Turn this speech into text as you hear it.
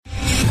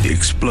The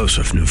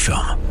explosive new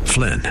film,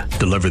 Flynn,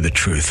 deliver the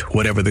truth,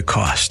 whatever the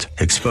cost,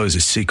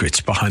 exposes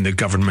secrets behind the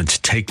government's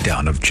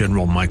takedown of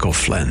General Michael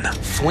Flynn.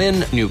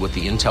 Flynn knew what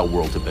the intel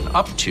world had been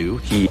up to.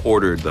 He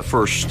ordered the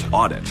first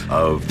audit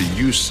of the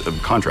use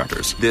of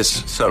contractors.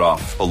 This set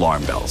off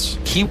alarm bells.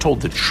 He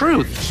told the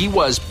truth. He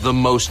was the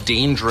most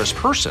dangerous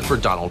person for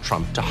Donald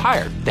Trump to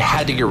hire. They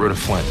had to get rid of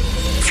Flynn.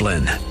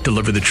 Flynn,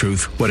 deliver the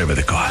truth, whatever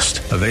the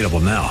cost. Available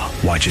now.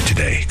 Watch it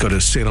today. Go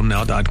to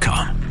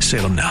salemnow.com.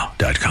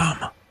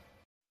 salemnow.com.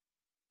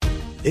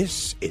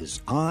 This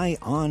is Eye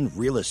on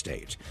Real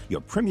Estate,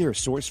 your premier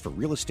source for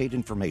real estate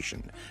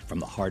information. From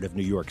the heart of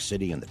New York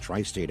City and the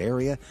tri-state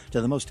area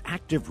to the most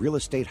active real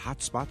estate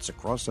hotspots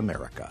across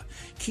America,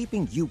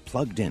 keeping you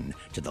plugged in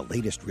to the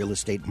latest real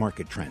estate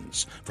market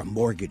trends, from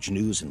mortgage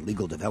news and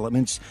legal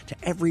developments to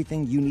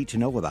everything you need to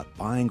know about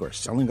buying or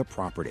selling a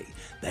property,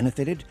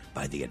 benefited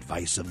by the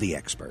advice of the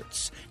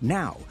experts.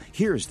 Now,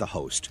 here's the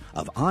host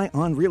of Eye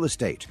on Real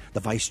Estate, the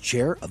vice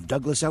chair of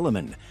Douglas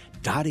Elliman,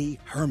 Dottie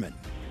Herman.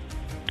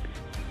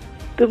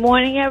 Good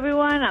morning,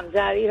 everyone. I'm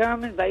Dottie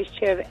Herman, Vice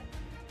Chair of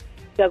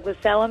Douglas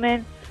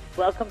Elliman.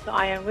 Welcome to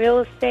Eye on Real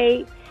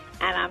Estate,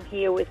 and I'm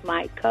here with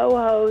my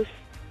co-host,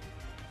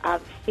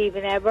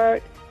 Stephen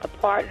Ebert, a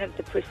partner of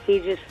the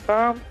prestigious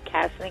firm,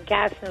 Casson &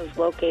 Casson, who's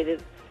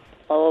located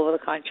all over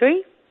the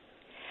country.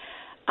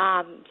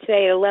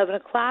 Today at 11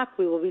 o'clock,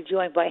 we will be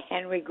joined by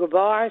Henry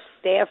Grabar,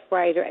 staff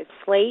writer at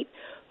Slate,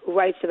 who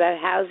writes about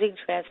housing,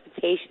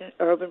 transportation, and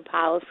urban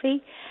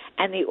policy,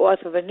 and the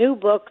author of a new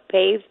book,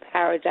 Paved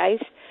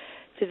Paradise,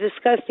 to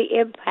discuss the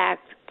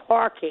impact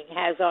parking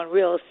has on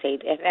real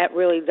estate, and that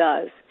really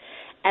does.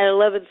 At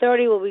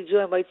 11:30, we'll be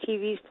joined by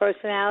TV's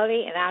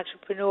personality and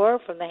entrepreneur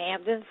from the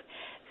Hamptons,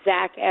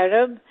 Zach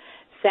Edom.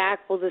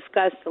 Zach will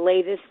discuss the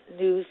latest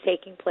news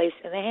taking place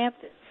in the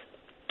Hamptons.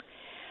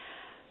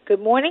 Good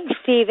morning,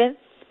 Stephen.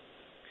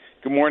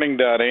 Good morning,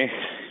 Dottie.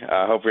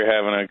 I hope you're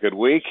having a good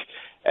week.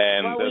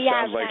 And well, this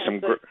sounds like some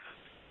good.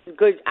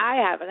 I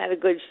haven't had a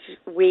good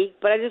week,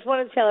 but I just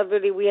want to tell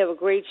everybody we have a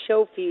great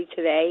show for you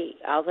today.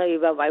 I'll tell you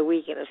about my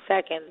week in a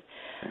second.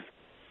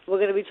 We're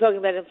going to be talking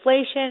about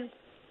inflation,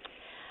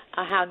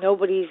 how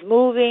nobody's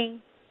moving,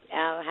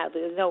 how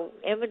there's no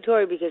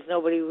inventory because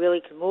nobody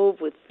really can move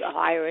with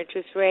higher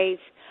interest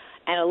rates,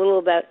 and a little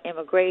about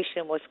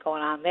immigration, what's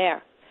going on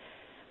there.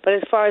 But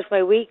as far as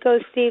my week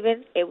goes,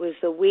 Stephen, it was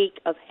the week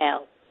of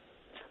hell.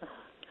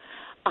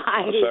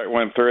 I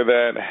went through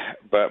that,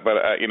 but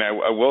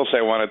I will say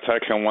I want to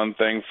touch on one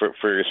thing for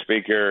your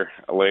speaker,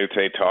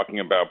 Leote, talking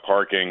about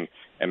parking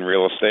and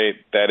real estate.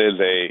 That is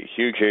a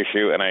huge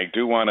issue, and I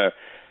do want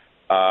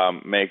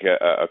to make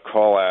a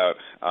call out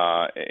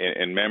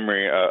in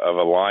memory of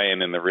a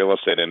lion in the real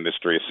estate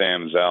industry,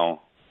 Sam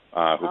Zell,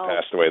 who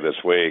passed away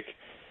this week.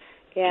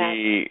 Yeah.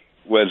 He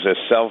was a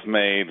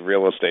self-made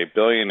real estate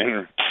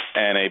billionaire,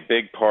 and a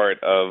big part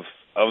of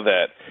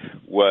that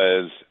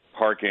was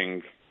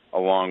parking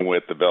along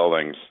with the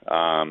buildings.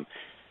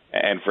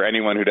 And for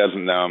anyone who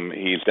doesn't know him,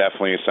 he's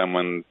definitely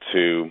someone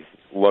to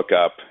look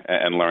up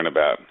and learn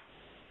about.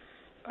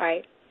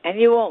 Right. And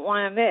you won't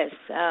want to miss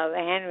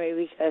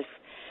Henry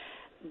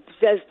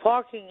because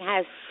parking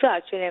has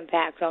such an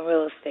impact on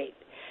real estate.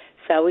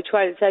 So we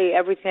try to tell you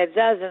everything it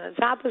does. And the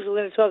topics we're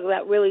going to talk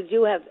about really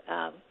do have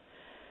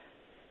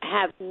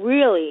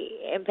really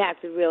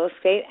impacted real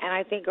estate, and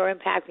I think are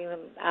impacting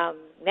them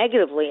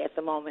negatively at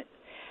the moment.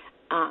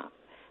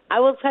 I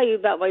will tell you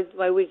about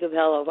my week of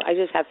hell. I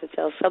just have to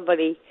tell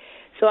somebody.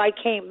 So I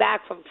came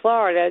back from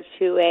Florida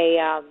to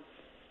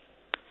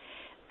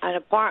an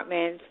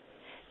apartment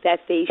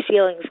that the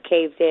ceilings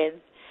caved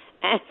in,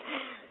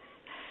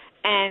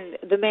 and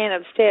the man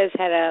upstairs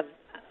had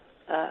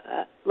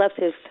left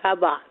his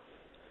tub on.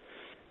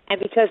 And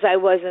because I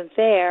wasn't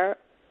there,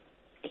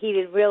 he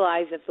didn't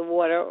realize that the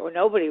water, or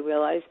nobody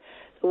realized,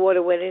 the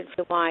water went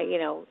into my,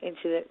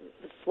 into the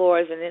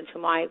floors and into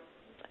my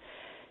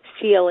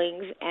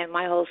ceilings, and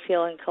my whole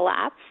ceiling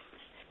collapsed,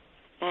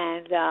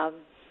 and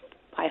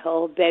my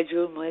whole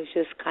bedroom was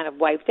just kind of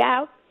wiped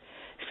out.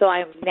 So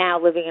I'm now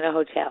living in a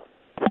hotel.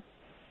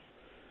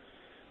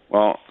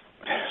 Well,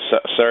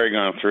 sorry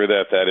going through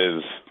that. That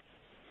is,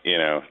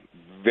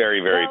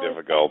 very, very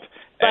difficult.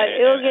 But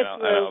it'll get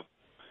through.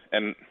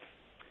 And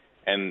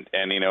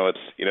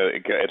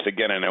it's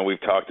again, I know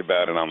we've talked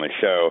about it on the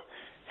show.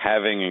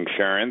 Having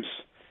insurance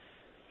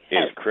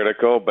is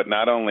critical, but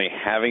not only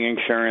having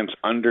insurance,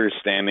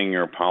 understanding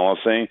your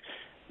policy.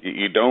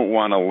 You don't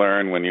want to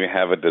learn when you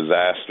have a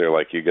disaster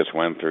like you just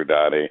went through,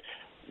 Dottie,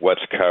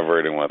 what's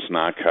covered and what's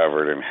not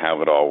covered and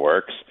how it all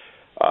works,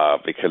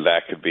 because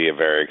that could be a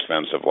very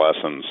expensive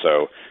lesson.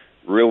 So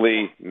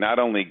really not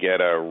only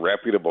get a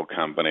reputable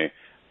company,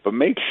 but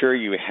make sure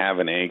you have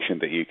an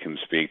agent that you can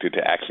speak to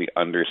actually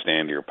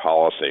understand your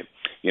policy.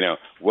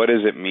 What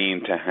does it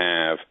mean to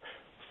have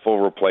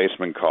full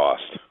replacement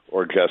cost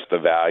or just the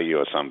value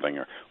of something?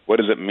 Or what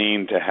does it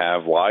mean to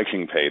have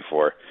lodging paid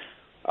for?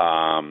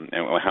 And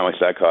how much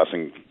that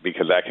costing?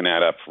 Because that can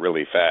add up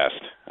really fast.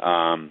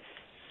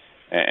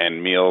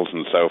 And meals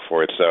and so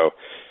forth. So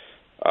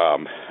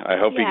I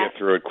hope you get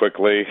through it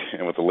quickly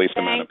and with the least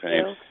amount of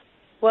pain.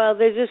 Well,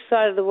 they just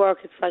started the work.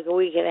 It's like a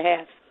week and a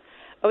half.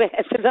 Okay,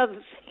 that's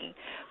another thing.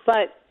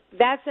 But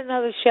that's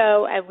another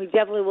show, and we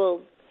definitely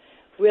will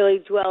really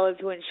dwell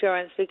into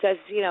insurance because,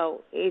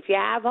 if you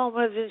have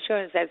homeowners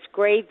insurance, that's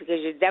great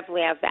because you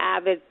definitely have to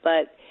have it.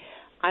 But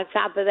on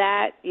top of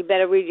that, you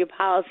better read your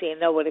policy and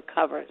know what it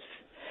covers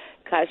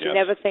because you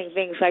never think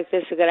things like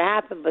this are going to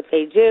happen, but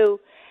they do.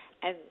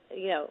 And,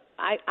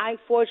 I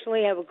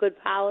fortunately have a good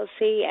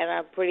policy, and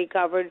I'm pretty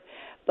covered.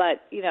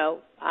 But,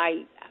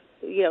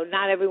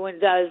 not everyone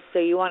does, so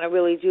you want to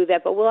really do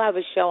that. But we'll have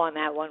a show on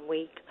that one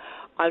week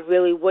on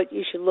really what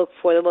you should look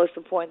for, the most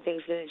important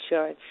things in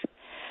insurance.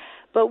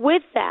 But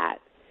with that,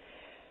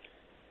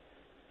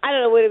 I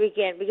don't know where to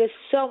begin because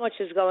so much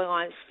is going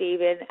on,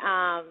 Stephen.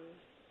 Now,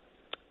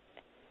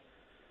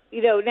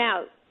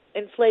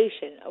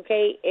 inflation,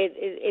 okay?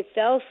 It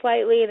fell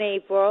slightly in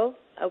April,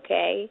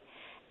 okay?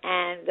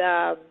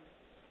 And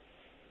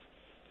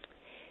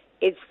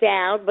it's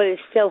down, but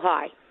it's still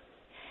high.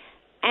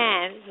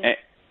 And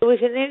there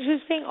was an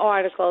interesting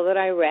article that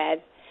I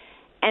read,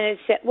 and it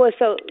said,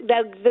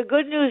 the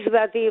good news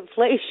about the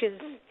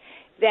inflation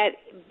that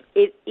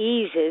it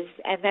eases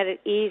and that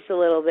it eased a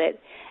little bit.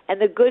 And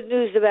the good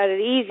news about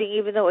it easing,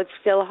 even though it's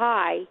still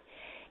high,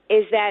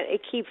 is that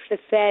it keeps the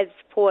Fed's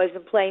pause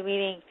in play,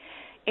 meaning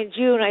in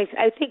June,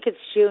 I think it's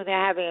June,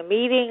 they're having a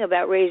meeting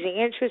about raising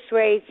interest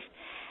rates.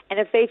 And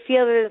if they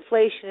feel that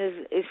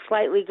inflation is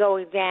slightly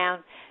going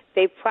down,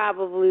 they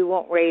probably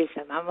won't raise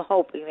them. I'm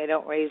hoping they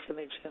don't raise them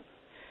in June.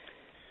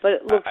 But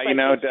it looks like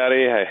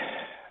Dottie,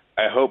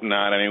 I hope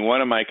not. I mean,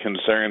 one of my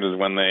concerns is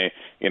when they,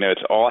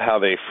 it's all how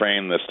they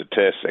frame the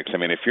statistics. I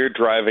mean, if you're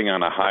driving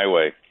on a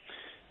highway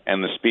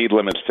and the speed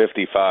limit's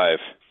 55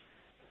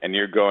 and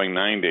you're going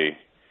 90,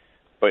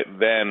 but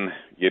then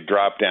you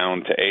drop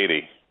down to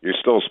 80, you're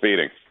still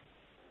speeding,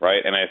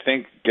 right? And I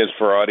think just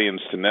for our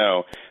audience to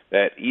know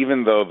that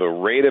even though the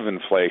rate of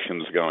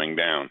inflation is going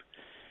down,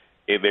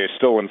 there's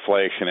still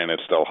inflation and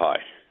it's still high,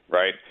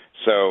 right?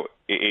 So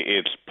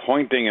it's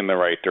pointing in the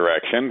right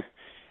direction.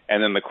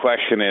 And then the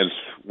question is,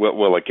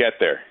 will it get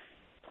there?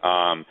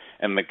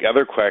 And the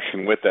other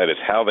question with that is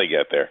how they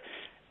get there.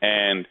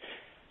 And,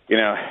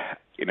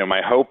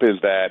 my hope is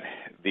that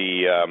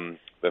the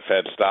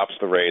Fed stops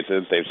the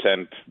raises. They've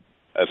sent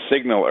a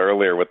signal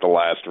earlier with the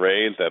last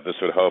raise that this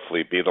would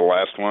hopefully be the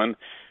last one.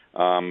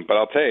 But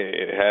I'll tell you,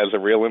 it has a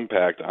real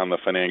impact on the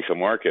financial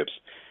markets,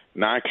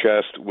 not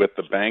just with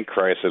the bank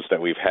crisis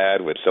that we've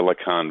had with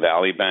Silicon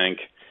Valley Bank,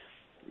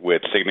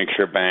 with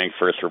Signature Bank,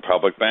 First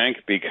Republic Bank,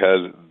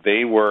 because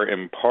they were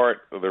in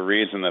part the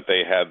reason that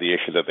they had the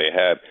issue that they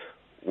had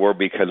were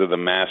because of the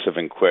massive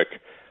and quick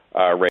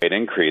rate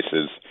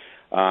increases.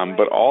 Right.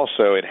 But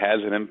also it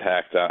has an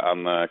impact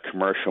on the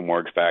commercial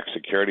mortgage-backed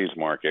securities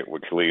market,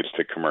 which leads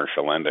to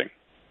commercial lending.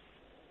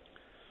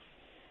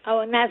 Oh,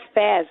 and that's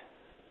bad.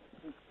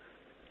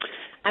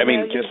 I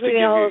mean, just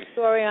reading a whole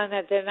story on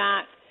that.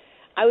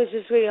 I was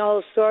just reading a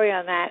whole story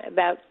on that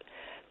about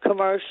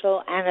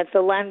commercial, and that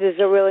the lenders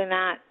are really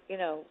not,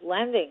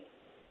 lending.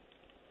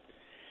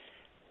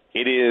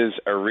 It is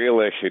a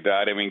real issue,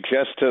 Dot. I mean,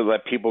 just to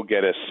let people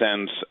get a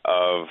sense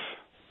of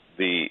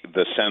the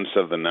sense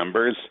of the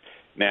numbers.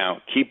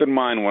 Now, keep in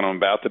mind what I'm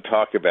about to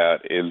talk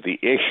about is the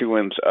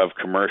issuance of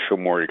commercial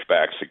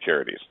mortgage-backed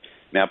securities.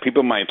 Now,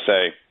 people might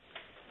say,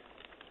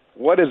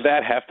 what does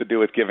that have to do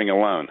with giving a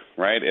loan,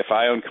 right? If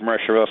I own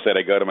commercial real estate,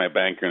 I go to my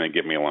banker and they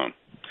give me a loan.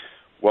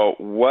 Well,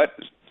 what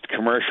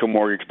commercial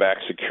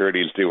mortgage-backed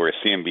securities do, or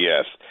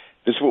CMBS,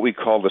 this is what we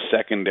call the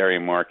secondary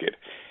market.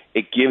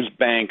 It gives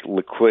bank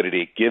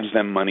liquidity, it gives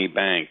them monies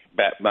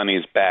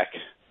back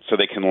so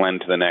they can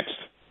lend to the next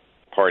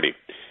party.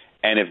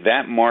 And if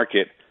that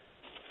market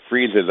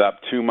freezes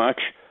up too much,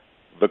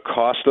 the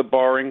cost of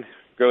borrowing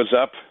goes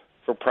up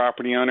for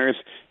property owners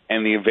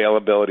and the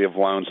availability of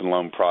loans and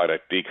loan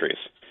product decrease.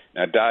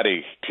 Now,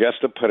 Dottie,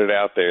 just to put it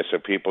out there so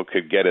people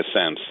could get a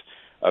sense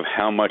of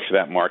how much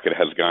that market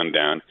has gone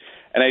down,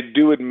 and I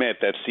do admit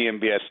that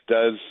CMBS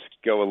does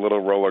go a little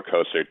roller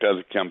coaster. It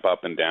does jump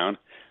up and down.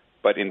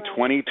 But in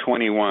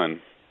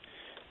 2021,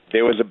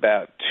 there was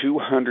about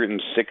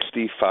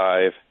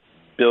 $265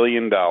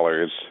 billion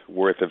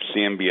worth of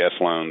CMBS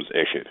loans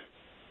issued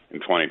in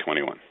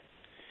 2021.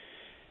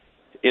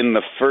 In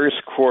the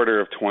first quarter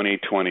of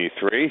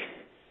 2023,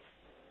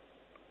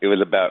 it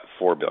was about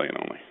 $4 billion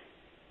only.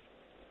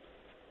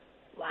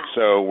 Wow.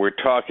 So we're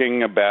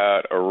talking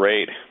about a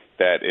rate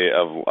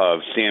of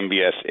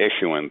CMBS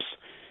issuance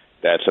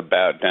that's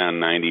about down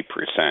 90%,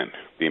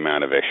 the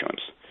amount of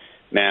issuance.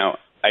 Now,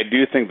 I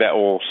do think that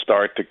will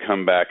start to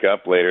come back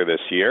up later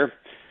this year,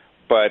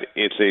 but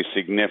it's a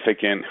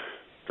significant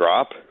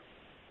drop,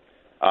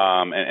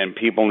 and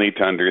people need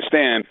to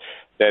understand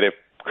that if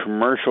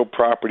commercial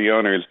property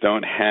owners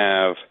don't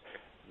have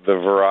the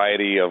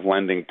variety of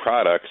lending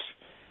products,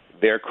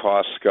 their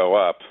costs go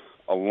up,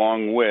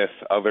 along with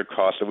other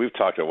costs that we've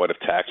talked about. What if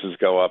taxes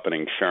go up and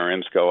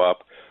insurance go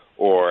up,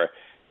 or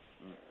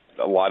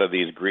a lot of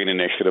these green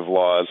initiative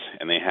laws,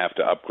 and they have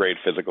to upgrade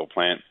physical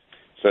plant.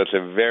 So it's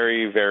a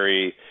very,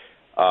 very,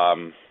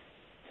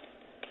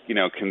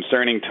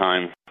 concerning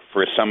time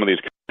for some of these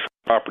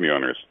property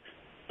owners.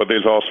 But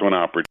there's also an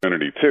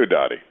opportunity too,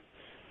 Dottie,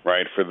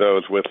 right? For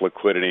those with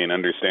liquidity and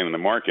understanding the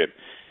market,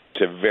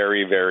 it's a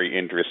very, very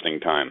interesting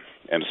time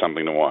and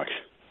something to watch.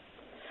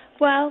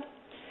 Well,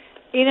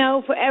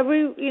 for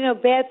every,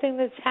 bad thing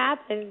that's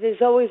happened,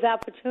 there's always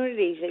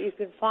opportunities that you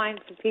can find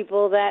for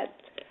people that,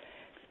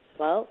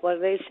 well, what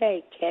do they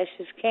say? Cash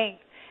is king.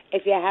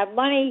 If you have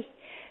money,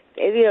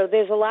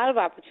 there's a lot of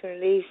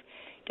opportunities,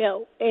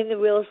 in the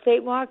real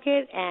estate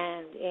market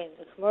and in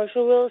the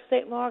commercial real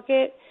estate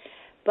market.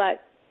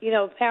 But,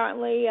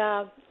 apparently,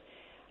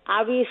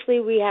 obviously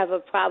we have a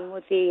problem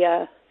with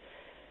the,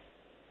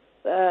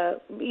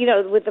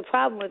 with the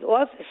problem with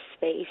office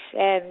space.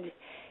 And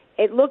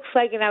it looks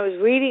like, and I was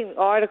reading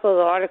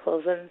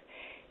articles, and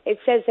it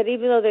says that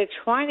even though they're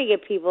trying to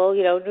get people,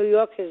 New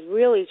York has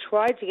really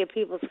tried to get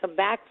people to come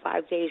back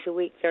 5 days a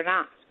week, they're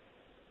not.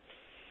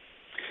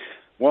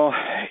 Well,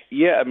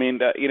 yeah, I mean,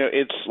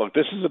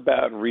 this is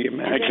about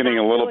reimagining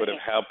a little bit of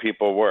how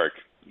people work.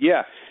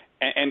 Yeah,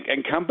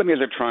 and companies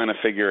are trying to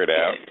figure it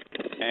out.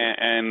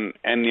 And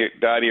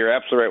Dottie, you're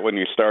absolutely right when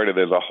you started.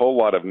 There's a whole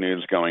lot of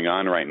news going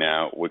on right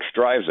now, which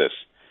drives this.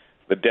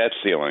 The debt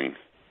ceiling,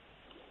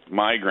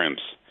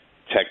 migrants,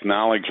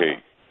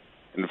 technology,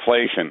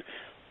 inflation,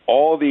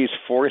 all these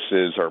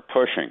forces are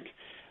pushing.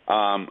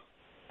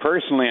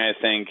 Personally, I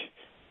think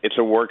it's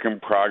a work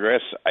in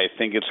progress. I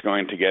think it's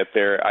going to get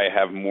there. I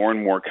have more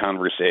and more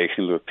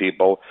conversations with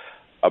people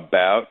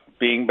about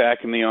being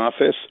back in the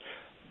office,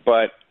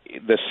 but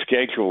the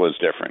schedule is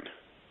different.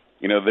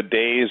 The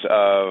days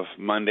of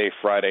Monday,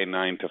 Friday,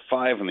 9 to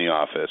 5 in the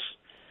office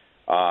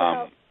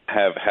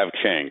have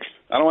changed.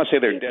 I don't want to say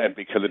they're dead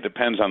because it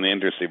depends on the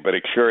industry, but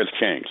it sure has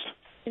changed.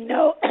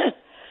 No,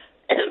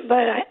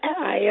 but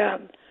I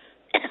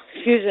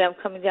excuse me, I'm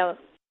coming down with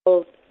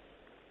cold.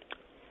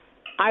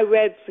 I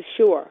read for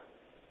sure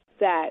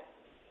that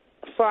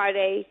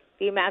Friday,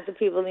 the amount of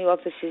people in the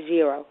office is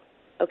 0,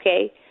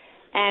 okay?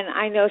 And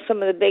I know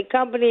some of the big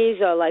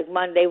companies are like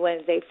Monday,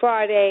 Wednesday,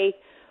 Friday,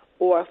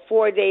 or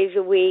 4 days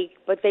a week,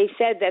 but they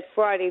said that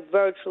Friday,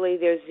 virtually,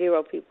 there's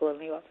 0 people in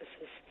the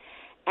offices.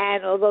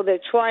 And although they're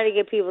trying to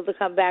get people to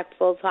come back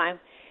full-time,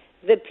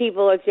 the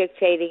people are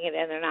dictating it,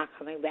 and they're not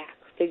coming back.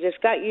 They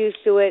just got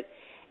used to it.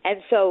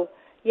 And so,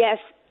 yes,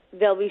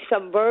 there'll be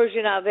some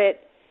version of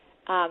it,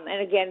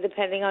 and again,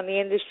 depending on the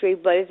industry,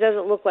 but it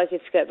doesn't look like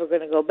it's ever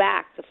going to go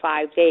back to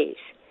 5 days.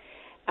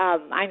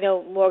 I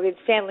know Morgan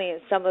Stanley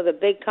and some of the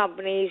big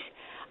companies.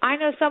 I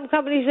know some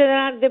companies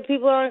that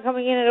people aren't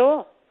coming in at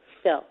all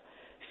still.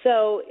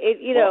 So,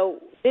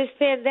 this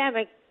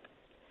pandemic,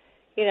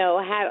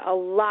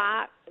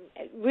 had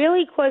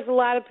really caused a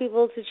lot of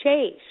people to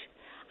change.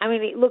 I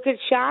mean, look at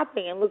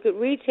shopping and look at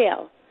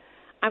retail.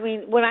 I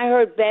mean, when I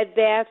heard Bed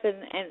Bath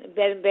and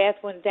Bed and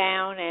Bath went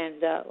down,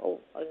 and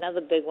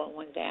another big one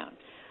went down,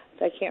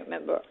 so I can't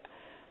remember.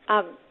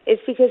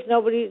 It's because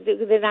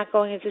they're not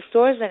going into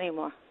stores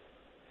anymore.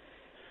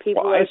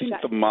 I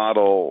think the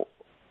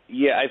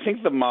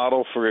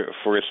model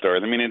for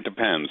stores, I mean, it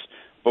depends.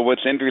 But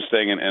what's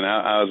interesting, and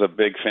I was a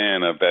big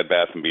fan of Bed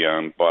Bath &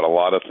 Beyond, bought a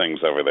lot of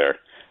things over there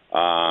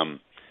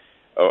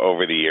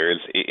over the years,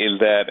 is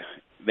that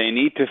they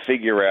need to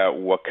figure out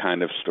what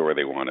kind of store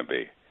they want to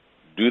be.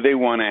 Do they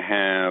want to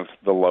have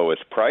the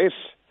lowest price,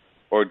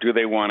 or do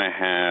they want to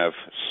have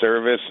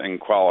service and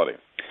quality?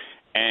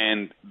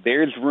 And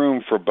there's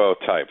room for both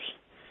types.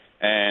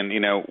 And,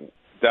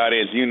 Dottie,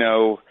 as you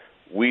know,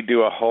 we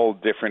do a whole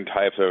different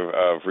type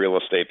of real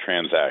estate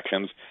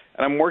transactions.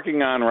 And I'm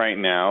working on right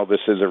now,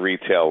 this is a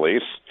retail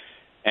lease,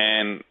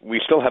 and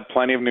we still have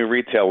plenty of new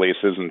retail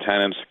leases and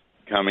tenants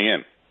coming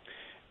in.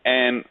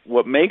 And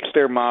what makes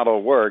their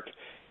model work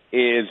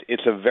is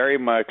it's a very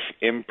much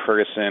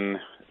in-person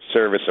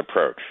service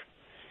approach.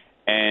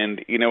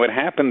 And, what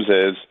happens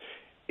is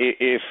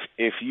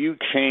if you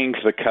change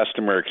the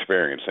customer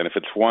experience, and if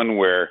it's one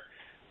where,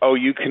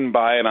 you can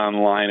buy it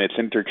online, it's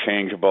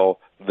interchangeable,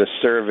 the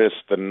service,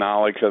 the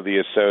knowledge of the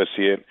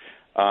associate,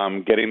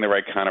 getting the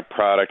right kind of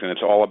product, and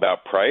it's all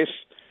about price,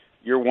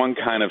 you're one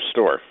kind of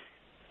store.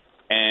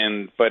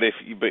 But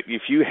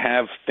if you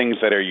have things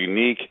that are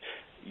unique,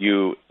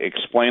 you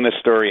explain a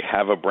story,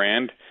 have a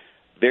brand,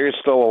 there's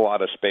still a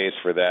lot of space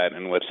for that.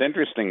 And what's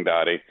interesting,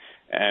 Dottie,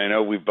 and I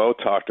know we've both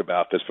talked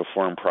about this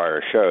before in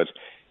prior shows,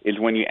 is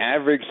when you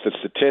average the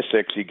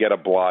statistics, you get a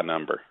blah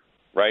number,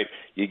 right?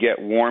 You get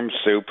warm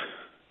soup,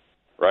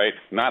 right?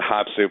 Not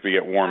hot soup, you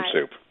get warm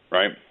soup,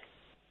 right?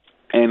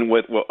 And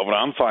what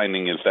I'm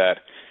finding is that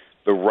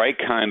the right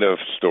kind of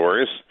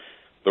stores,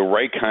 the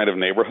right kind of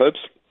neighborhoods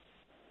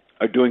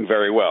are doing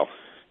very well.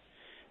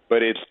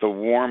 But it's the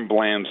warm,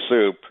 bland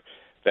soup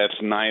that's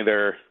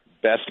neither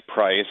best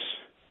price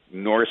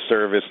nor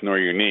service nor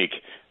unique.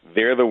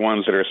 They're the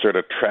ones that are sort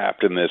of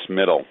trapped in this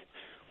middle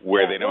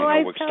where they don't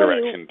know which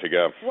direction to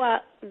go.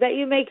 Well, that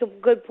you make a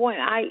good point.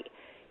 I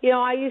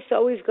used to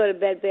always go to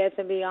Bed Bath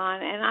 &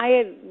 Beyond, and I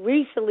had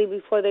recently,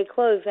 before they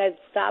closed, I had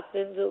stopped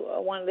into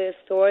one of their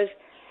stores,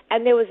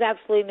 and there was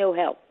absolutely no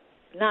help.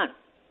 None.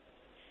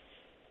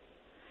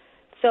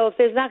 So if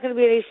there's not going to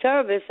be any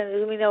service and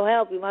there's going to be no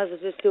help, you might as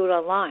well just do it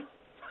online.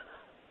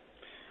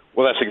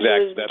 Well, that's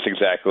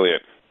exactly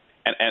it.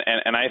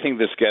 And I think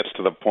this gets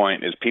to the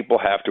point is people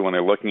have to, when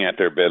they're looking at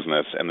their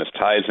business, and this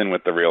ties in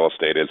with the real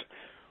estate, is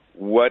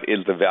what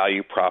is the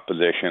value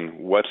proposition?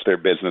 What's their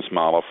business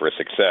model for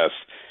success?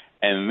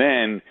 And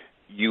then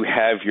you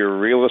have your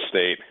real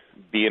estate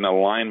be in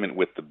alignment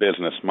with the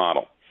business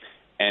model.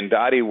 And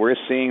Dottie, we're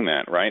seeing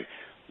that, right?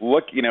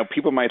 Look,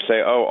 people might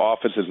say, oh,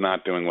 office is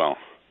not doing well.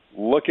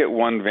 Look at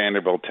One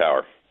Vanderbilt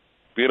Tower.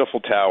 Beautiful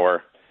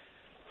tower,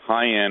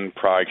 high-end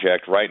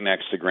project right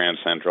next to Grand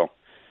Central.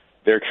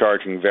 They're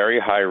charging very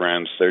high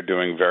rents. They're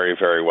doing very,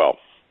 very well.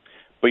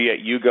 But yet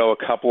you go a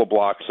couple of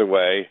blocks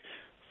away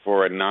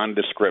for a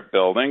nondescript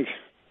building,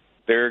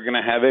 they're going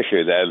to have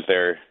issues as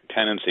their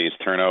tenancies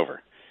turn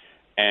over.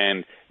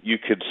 And you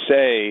could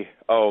say,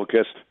 oh,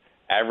 just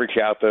average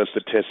out those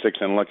statistics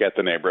and look at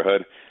the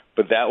neighborhood,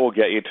 but that will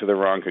get you to the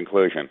wrong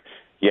conclusion.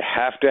 You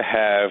have to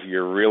have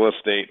your real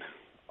estate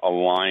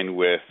aligned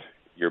with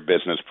your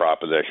business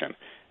proposition.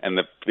 And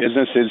the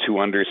businesses who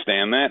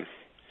understand that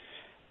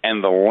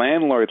and the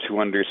landlords who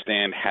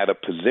understand how to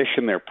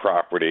position their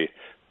property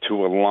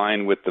to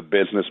align with the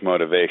business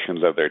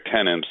motivations of their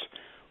tenants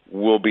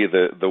will be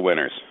the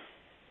winners.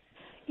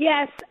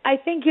 Yes, I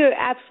think you're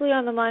absolutely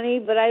on the money,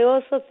 but I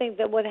also think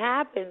that what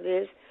happened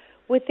is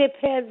with the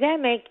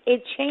pandemic,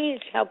 it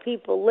changed how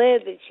people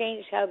live, it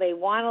changed how they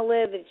want to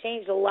live, it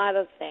changed a lot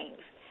of things.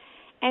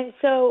 And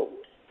so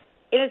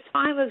in a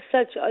time of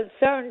such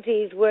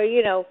uncertainties where,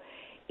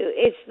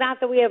 it's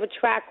not that we have a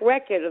track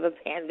record of a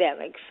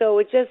pandemic, so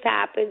it just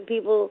happened,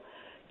 people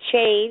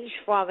change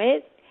from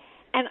it,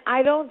 and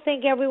I don't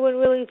think everyone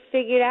really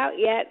figured out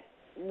yet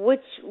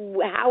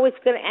how it's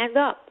going to end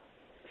up.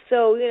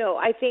 So,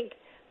 I think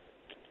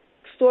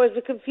stores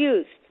are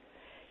confused.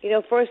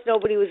 First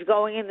nobody was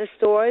going in the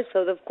stores, so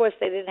of course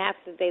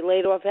they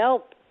laid off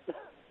help.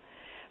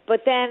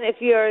 But then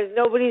if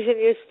nobody's in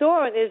your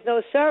store and there's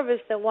no service,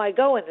 then why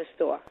go in the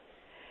store?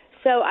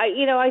 So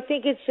I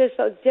think it's just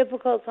a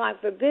difficult time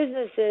for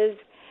businesses,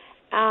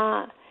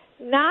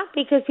 not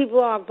because people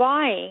aren't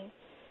buying,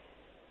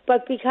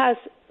 but because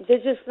they're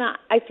just not.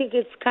 I think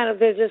it's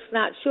they're just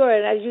not sure.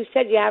 And as you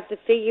said, you have to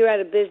figure out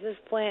a business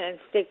plan and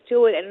stick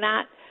to it, and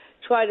not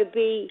try to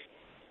be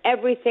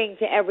everything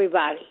to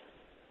everybody.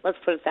 Let's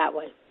put it that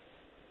way.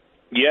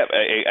 Yep,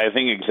 I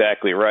think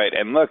exactly right.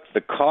 And look,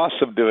 the cost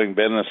of doing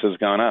business has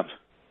gone up,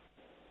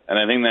 and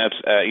I think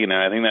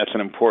that's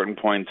an important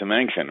point to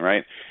mention,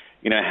 right?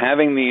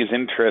 Having these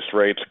interest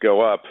rates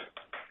go up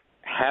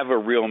have a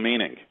real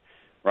meaning,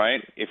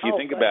 right? If you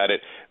think about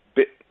it,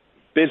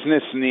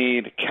 business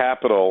need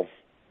capital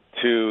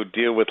to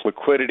deal with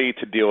liquidity,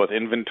 to deal with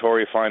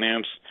inventory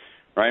finance,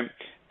 right?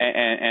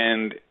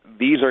 And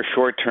these are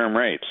short-term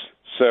rates.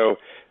 So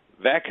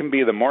that can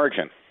be the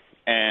margin.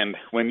 And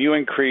when you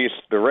increase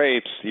the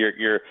rates,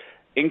 you're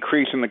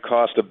increasing the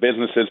cost of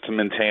businesses to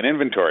maintain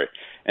inventory.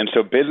 And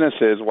so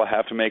businesses will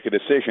have to make a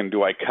decision.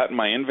 Do I cut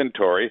my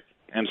inventory?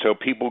 And so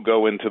people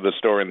go into the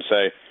store and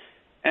say,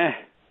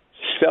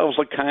 shelves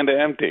look kind of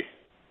empty.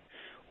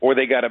 Or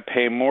they got to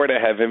pay more to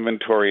have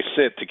inventory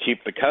sit to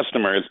keep the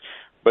customers,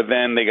 but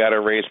then they got to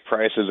raise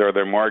prices or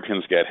their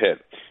margins get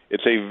hit.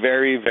 It's a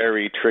very,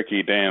 very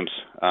tricky dance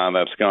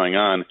that's going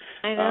on.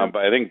 I know.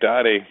 But I think,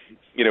 Dottie,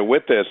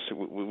 with this,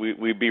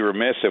 we'd be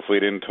remiss if we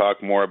didn't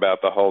talk more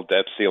about the whole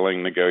debt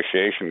ceiling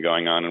negotiation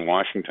going on in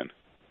Washington.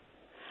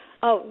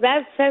 Oh,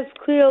 that says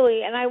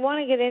clearly, and I want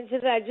to get into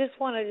that. I just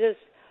want to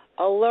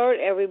alert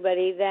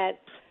everybody that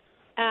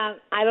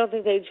I don't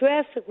think they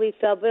drastically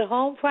fell, but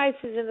home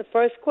prices in the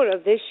first quarter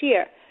of this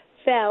year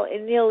fell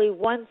in nearly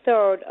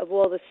 1/3 of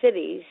all the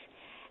cities,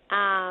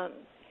 and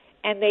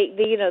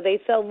they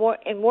fell more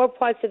in more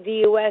parts of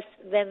the U.S.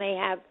 than they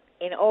have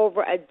in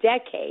over a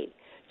decade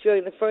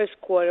during the first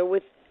quarter,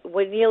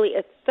 when nearly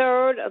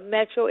 1/3 of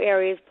metro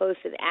areas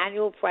posted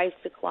annual price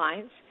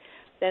declines.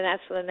 Then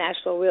that's from the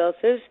National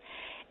Realtors.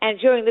 And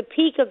during the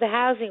peak of the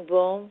housing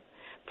boom,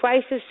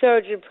 prices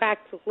surged in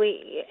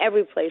practically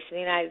every place in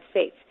the United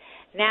States.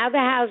 Now the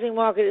housing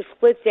market is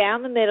split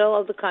down the middle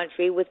of the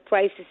country, with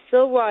prices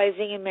still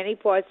rising in many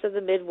parts of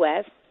the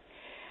Midwest,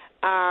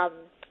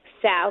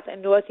 South,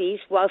 and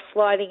Northeast, while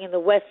sliding in the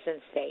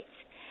western states.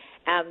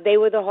 They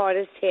were the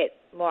hardest hit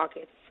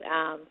markets,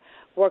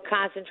 were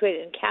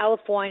concentrated in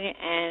California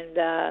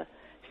and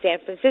San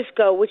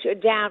Francisco, which are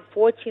down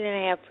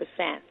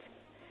 14.5%.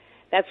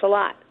 That's a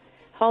lot.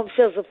 Home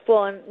sales have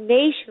fallen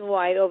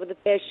nationwide over the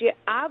past year,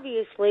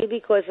 obviously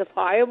because of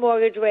higher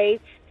mortgage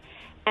rates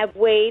have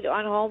weighed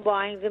on home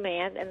buying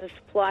demand, and the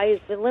supply has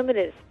been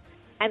limited.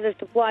 And the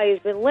supply has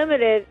been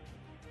limited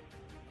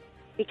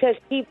because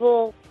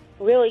people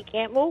really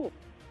can't move.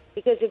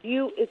 Because if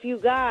you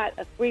got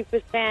a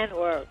 3%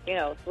 or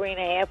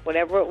 3.5%,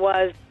 whatever it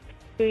was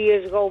 2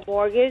 years ago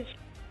mortgage,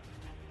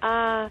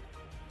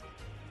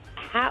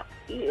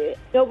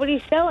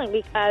 nobody's selling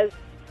because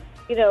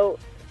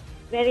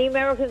many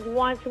Americans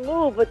want to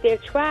move, but they're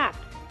trapped.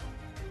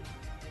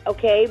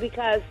 Okay,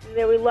 because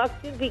they're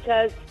reluctant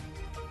because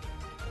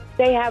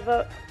they have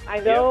I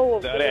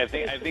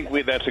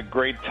think that's a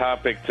great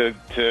topic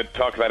to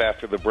talk about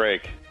after the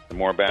break.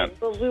 more about.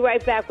 We'll be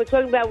right back. We're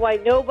talking about why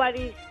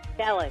nobody's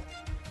selling.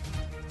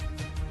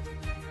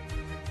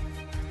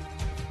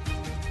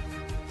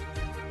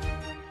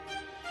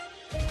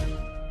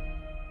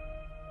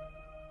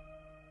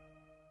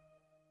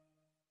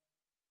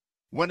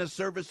 When a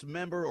service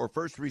member or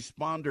first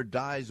responder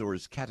dies or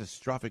is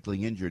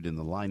catastrophically injured in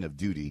the line of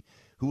duty,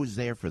 who is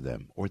there for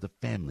them or the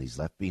families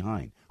left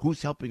behind?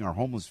 Who's helping our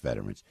homeless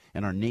veterans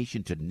and our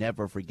nation to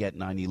never forget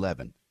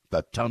 9/11?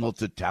 The Tunnel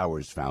to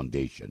Towers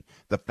Foundation.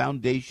 The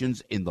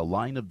foundations in the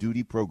line of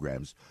duty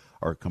programs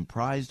are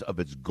comprised of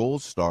its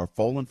Gold Star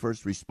Fallen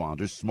First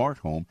Responders, Smart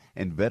Home,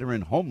 and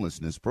Veteran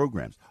Homelessness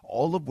programs,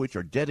 all of which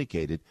are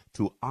dedicated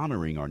to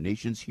honoring our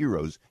nation's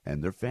heroes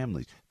and their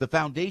families. The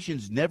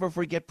Foundation's Never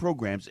Forget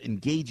programs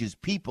engages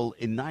people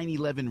in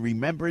 9/11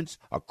 remembrance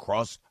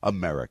across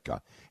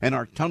America. And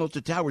our Tunnel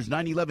to Towers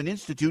 9/11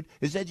 Institute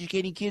is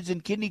educating kids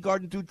in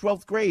kindergarten through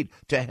 12th grade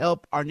to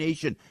help our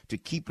nation to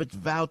keep its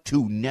vow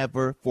to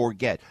never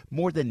forget.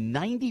 More than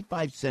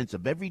 95 cents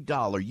of every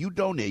dollar you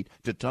donate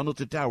to Tunnel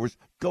to Towers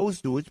goes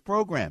to its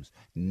programs.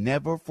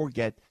 Never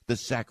forget the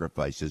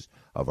sacrifices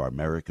of our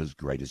America's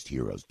greatest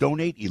heroes.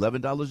 Donate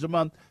 $11 a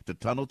month to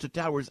Tunnel to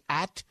Towers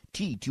at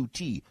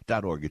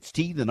T2T.org. It's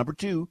T, the number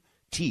 2,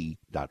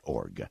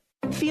 T.org.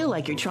 Feel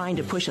like you're trying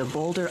to push a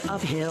boulder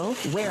uphill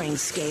wearing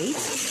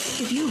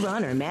skates? If you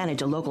run or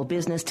manage a local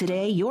business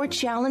today, you're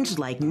challenged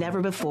like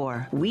never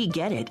before. We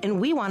get it, and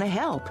we want to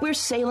help. We're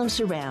Salem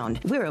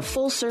Surround. We're a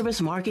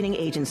full-service marketing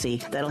agency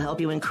that'll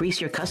help you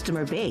increase your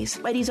customer base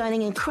by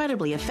designing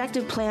incredibly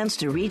effective plans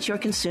to reach your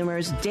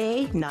consumers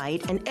day,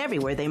 night, and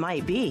everywhere they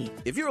might be.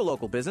 If you're a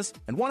local business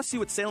and want to see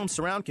what Salem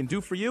Surround can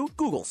do for you,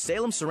 Google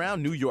Salem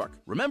Surround New York.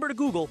 Remember to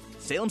Google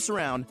Salem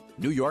Surround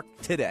New York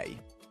today.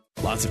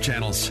 Lots of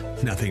channels,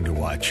 nothing to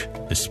watch,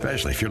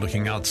 especially if you're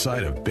looking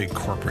outside of big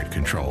corporate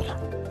control.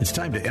 It's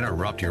time to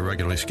interrupt your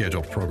regularly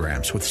scheduled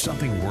programs with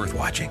something worth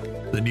watching.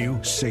 The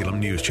new Salem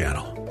News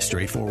Channel.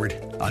 Straightforward,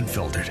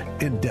 unfiltered,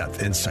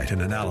 in-depth insight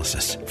and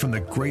analysis from the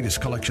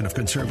greatest collection of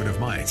conservative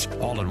minds,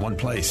 all in one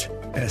place.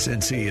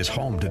 SNC is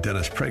home to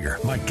Dennis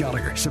Prager, Mike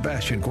Gallagher,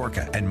 Sebastian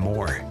Gorka, and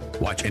more.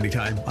 Watch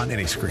anytime on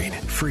any screen.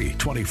 Free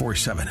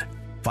 24/7.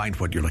 Find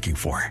what you're looking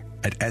for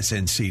at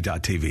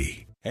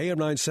snc.tv. AM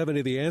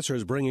 970 The Answer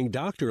is bringing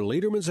Dr.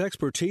 Lederman's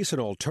expertise in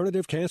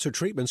alternative cancer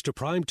treatments to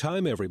prime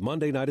time every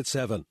Monday night at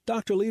 7.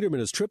 Dr. Lederman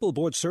is triple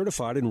board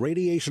certified in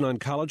radiation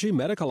oncology,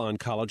 medical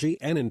oncology,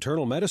 and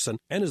internal medicine,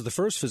 and is the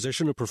first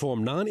physician to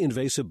perform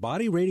non-invasive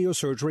body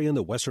radiosurgery in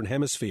the Western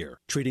Hemisphere,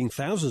 treating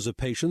thousands of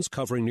patients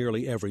covering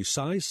nearly every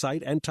size,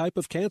 site, and type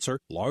of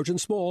cancer, large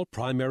and small,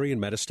 primary and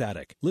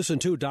metastatic. Listen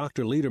to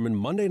Dr. Lederman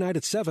Monday night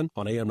at 7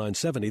 on AM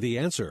 970 The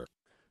Answer.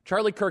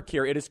 Charlie Kirk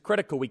here. It is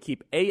critical we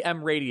keep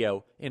AM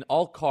radio in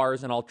all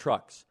cars and all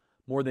trucks.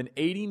 More than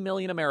 80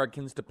 million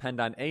Americans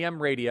depend on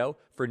AM radio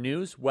for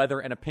news,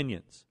 weather, and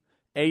opinions.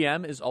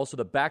 AM is also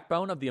the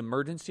backbone of the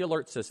emergency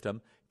alert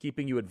system,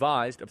 keeping you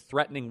advised of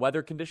threatening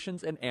weather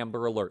conditions and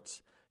Amber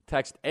Alerts.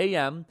 Text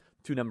AM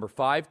to number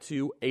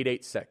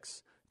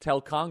 52886. Tell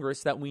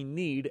Congress that we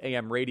need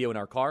AM radio in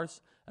our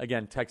cars.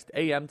 Again, text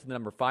AM to the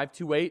number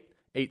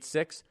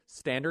 52886.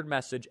 Standard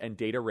message and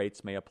data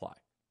rates may apply.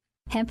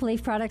 Hemp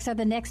leaf products are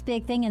the next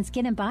big thing in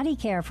skin and body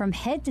care. From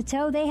head to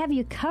toe, they have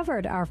you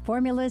covered. Our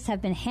formulas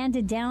have been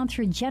handed down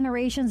through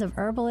generations of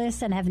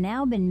herbalists and have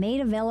now been made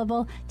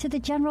available to the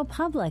general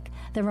public.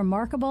 The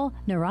remarkable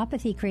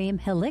neuropathy cream,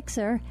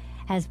 Helixer,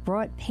 has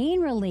brought pain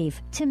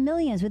relief to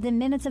millions within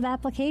minutes of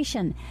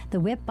application. The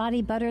whipped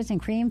body butters and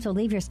creams will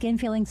leave your skin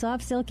feeling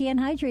soft, silky, and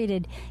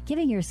hydrated,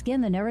 giving your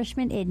skin the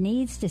nourishment it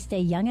needs to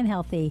stay young and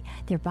healthy.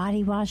 Their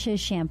body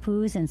washes,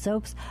 shampoos, and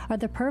soaps are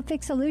the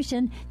perfect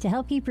solution to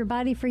help keep your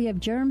body free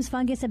of germs,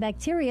 fungus, and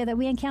bacteria that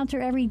we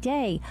encounter every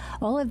day.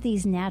 All of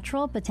these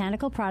natural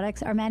botanical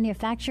products are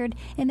manufactured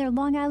in their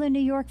Long Island, New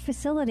York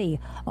facility.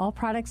 All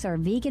products are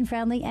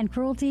vegan-friendly and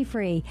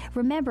cruelty-free.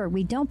 Remember,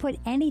 we don't put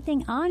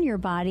anything on your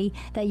body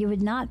that you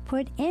would not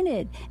put in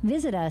it.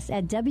 Visit us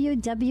at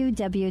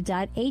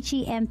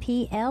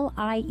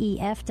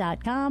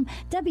www.hemplief.com,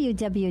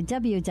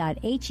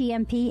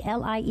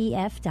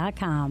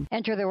 www.hemplief.com.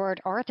 Enter the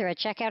word Arthur at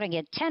checkout and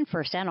get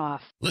 10%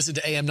 off. Listen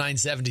to AM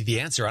 970 The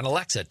Answer on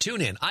Alexa,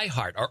 TuneIn,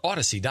 iHeart, or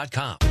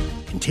Odyssey.com.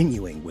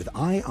 Continuing with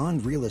Eye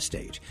on Real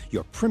Estate,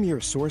 your premier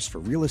source for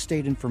real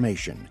estate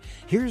information.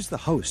 Here's the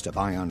host of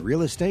Eye on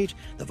Real Estate,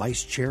 the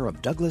vice chair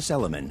of Douglas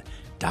Elliman,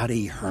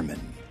 Dottie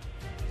Herman.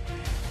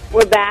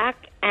 We're back,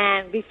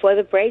 and before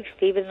the break,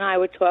 Stephen and I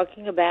were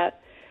talking about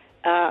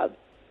a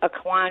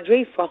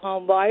quandary for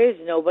home buyers.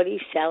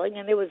 Nobody's selling,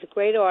 and there was a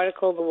great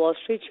article in the Wall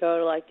Street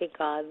Journal, I think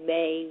on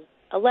May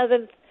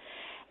 11th,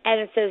 and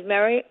it says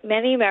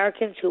many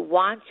Americans who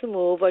want to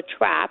move are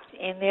trapped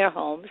in their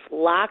homes,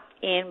 locked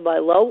in by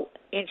low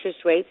interest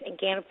rates, and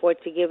can't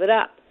afford to give it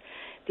up.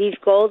 These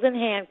golden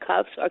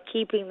handcuffs are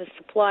keeping the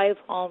supply of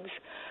homes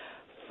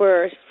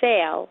for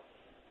sale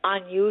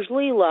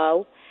unusually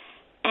low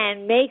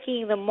and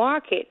making the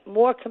market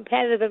more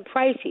competitive and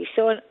pricey.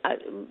 So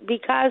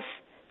because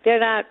they're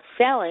not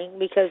selling,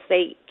 because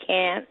they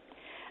can't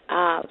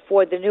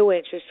afford the new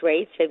interest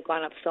rates, they've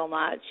gone up so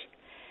much,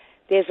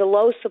 there's a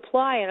low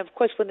supply. And, of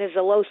course, when there's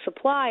a low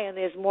supply and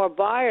there's more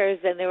buyers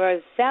than there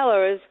are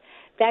sellers,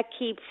 that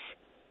keeps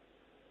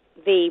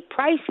the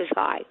prices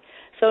high.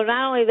 So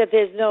not only that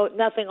there's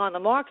nothing on the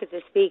market to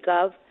speak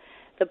of,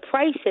 the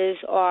prices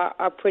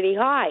are pretty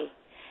high.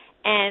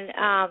 And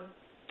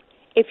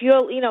if you're,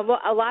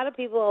 a lot of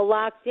people are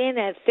locked in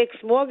at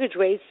fixed mortgage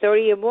rates,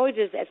 30-year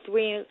mortgages at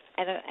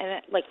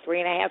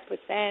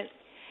 3.5%,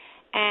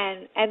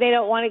 and they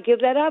don't want to give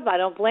that up. I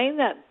don't blame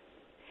them.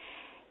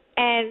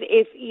 And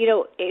if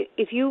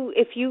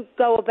you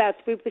go about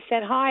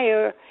 3%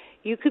 higher,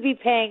 you could be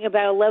paying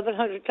about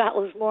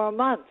 $1,100 more a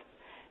month.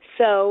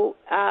 So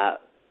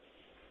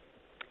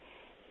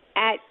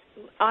as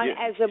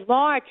of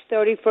March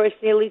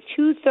 31st, nearly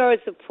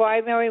 2/3 of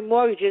primary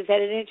mortgages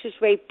had an interest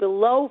rate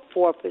below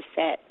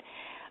 4%.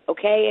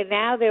 Okay, and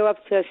now they're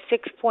up to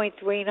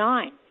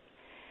 6.39.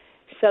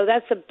 So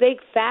that's a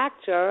big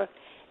factor.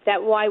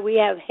 That's why we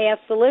have half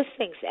the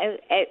listings. And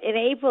in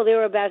April, there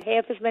were about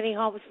half as many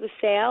homes for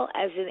sale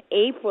as in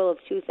April of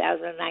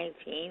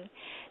 2019.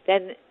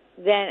 And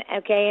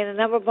the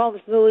number of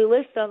homes newly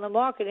listed on the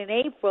market in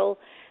April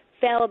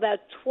fell about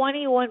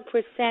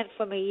 21%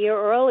 from a year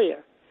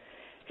earlier.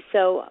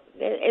 So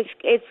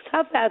it's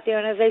tough out there.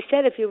 And as I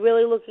said, if you're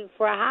really looking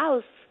for a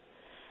house,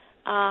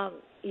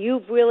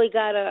 you've really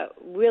got to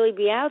really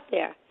be out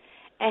there.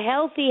 A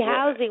healthy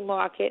housing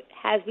market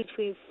has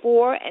between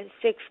 4 and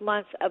 6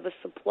 months of a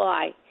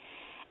supply.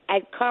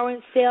 At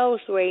current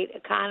sales rate,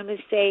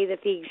 economists say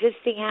that the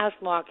existing house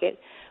market,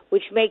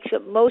 which makes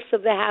up most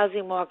of the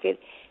housing market,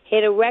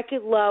 hit a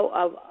record low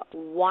of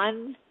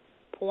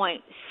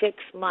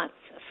 1.6 months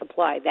of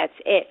supply. That's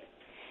it.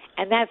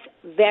 And that's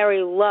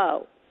very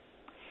low.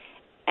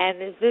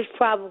 And this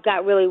problem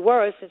got really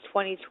worse in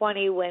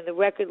 2020 when the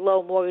record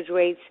low mortgage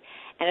rates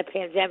and a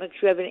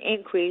pandemic-driven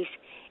increase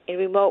in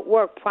remote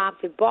work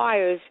prompted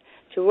buyers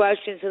to rush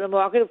into the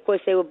market. Of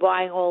course, they were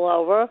buying all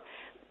over,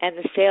 and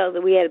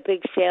we had a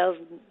big sales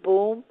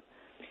boom,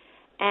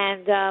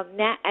 and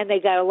they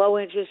got a low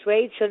interest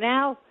rate. So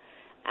now,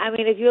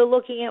 if you're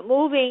looking at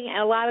moving, and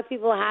a lot of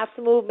people have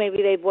to move,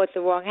 maybe they bought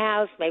the wrong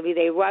house, maybe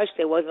they rushed,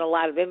 there wasn't a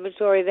lot of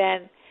inventory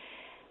then.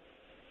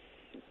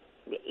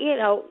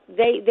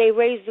 They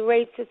raised the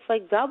rates. It's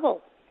like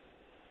double.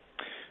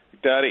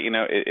 Dottie,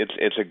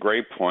 it's a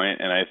great point,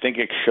 and I think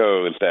it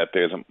shows that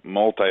there's a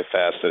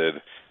multifaceted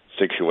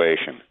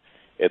situation.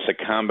 It's a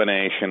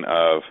combination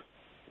of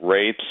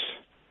rates,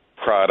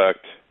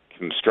 product,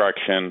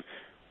 construction,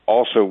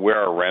 also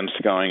where are rents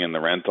going in the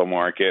rental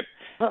market,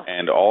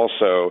 and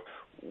also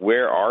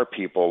where are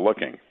people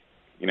looking?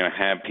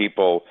 Have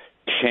people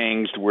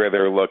changed where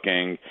they're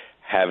looking?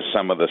 Have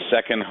some of the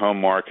second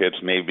home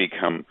markets may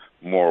become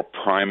more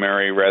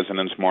primary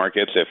residence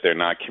markets if they're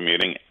not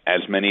commuting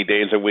as many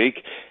days a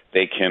week?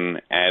 They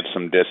can add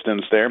some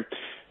distance there.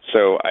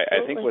 So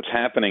I think what's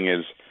happening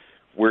is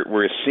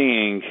we're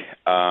seeing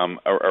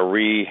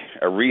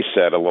a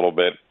reset a little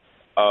bit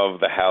of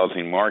the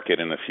housing market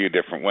in a few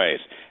different ways.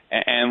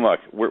 And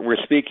look, we're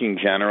speaking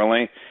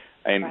generally,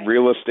 and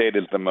real estate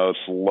is the most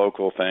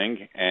local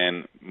thing,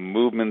 and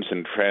movements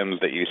and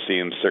trends that you see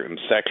in certain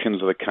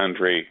sections of the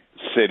country,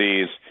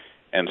 cities,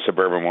 and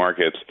suburban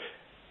markets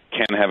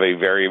can have a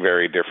very,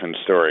 very different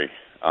story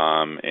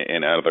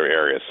in other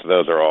areas. So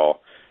those are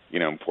all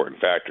important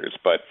factors.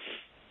 But,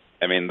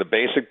 the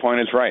basic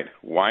point is right.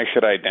 Why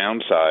should I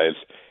downsize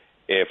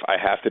if I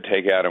have to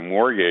take out a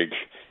mortgage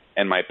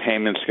and my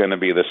payment's going to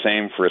be the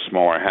same for a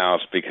smaller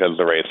house because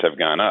the rates have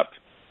gone up?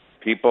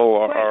 People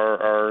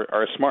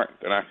are smart.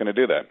 They're not going to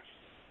do that.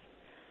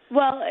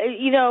 Well,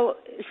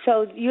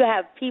 so you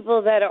have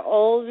people that are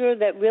older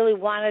that really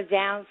want to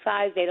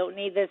downsize. They don't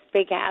need this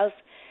big house,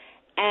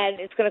 and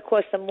it's going to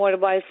cost them more to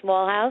buy a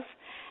small house.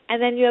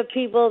 And then you have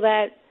people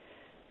that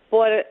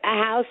bought a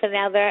house and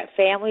now their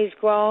family's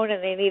grown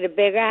and they need a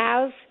bigger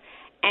house,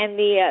 and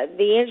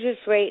the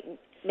interest rate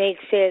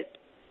makes it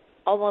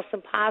almost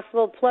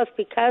impossible. Plus,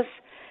 because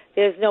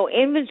there's no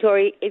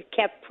inventory, it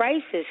kept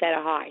prices at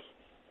a high.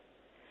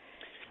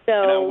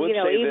 So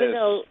even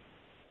though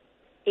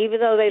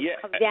they've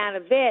come down a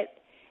bit,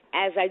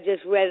 as I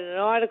just read in an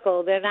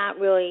article, they're not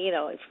really,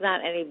 it's not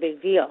any big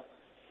deal.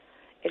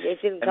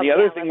 It didn't come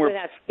down. We're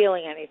not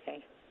stealing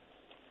anything.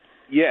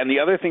 Yeah, and the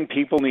other thing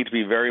people need to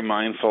be very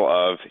mindful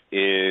of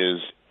is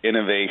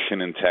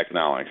innovation and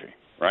technology,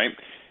 right?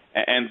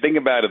 And think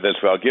about it this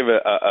way. I'll give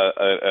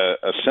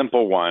a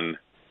simple one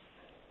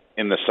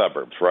in the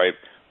suburbs, right?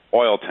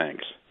 Oil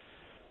tanks,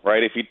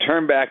 right? If you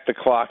turn back the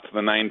clock to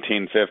the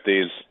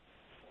 1950s,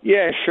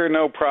 yeah, sure,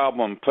 no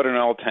problem. Put an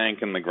oil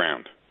tank in the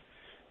ground.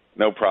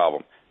 No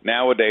problem.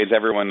 Nowadays,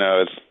 everyone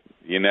knows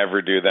you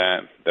never do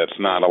that. That's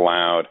not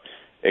allowed.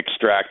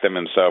 Extract them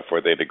and so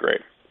forth. They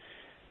degrade.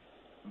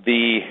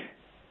 The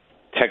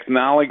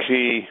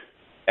technology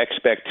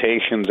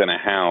expectations in a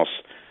house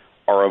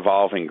are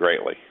evolving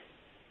greatly,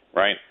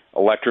 right?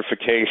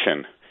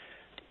 Electrification.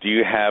 Do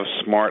you have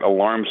smart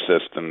alarm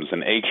systems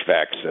and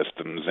HVAC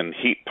systems and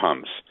heat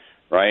pumps,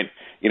 right?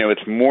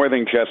 It's more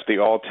than just the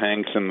oil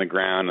tanks in the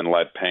ground and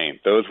lead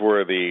paint. Those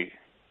were the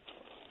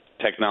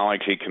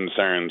technology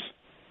concerns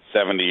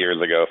 70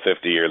 years ago,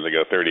 50 years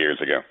ago, 30 years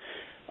ago.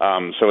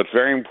 So it's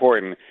very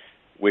important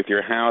with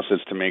your house is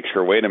to make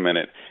sure, wait a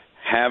minute,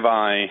 have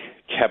I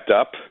kept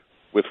up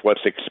with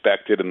what's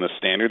expected in the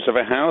standards of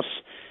a house?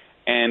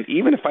 And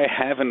even if I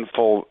haven't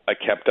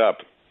kept up,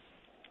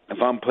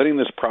 if I'm putting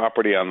this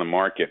property on the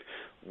market,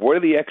 what are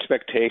the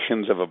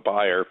expectations of a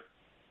buyer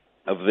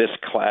of this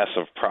class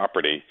of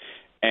property?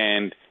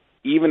 And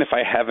even if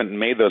I haven't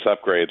made those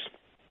upgrades,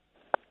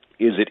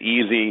 is it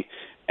easy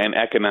and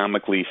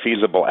economically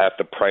feasible at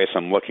the price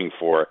I'm looking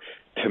for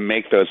to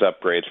make those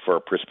upgrades for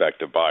a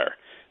prospective buyer?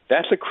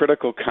 That's a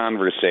critical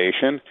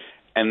conversation,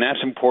 and that's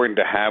important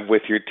to have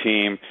with your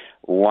team.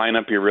 Line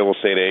up your real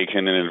estate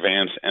agent in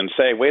advance and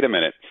say, wait a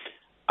minute,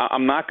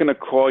 I'm not going to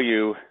call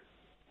you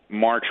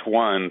March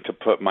 1 to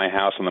put my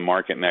house on the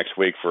market next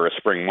week for a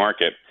spring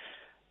market.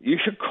 You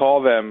should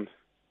call them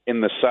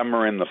in the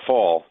summer and the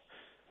fall,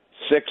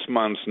 6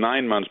 months,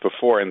 9 months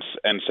before, and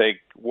say,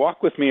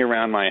 walk with me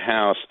around my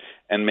house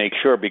and make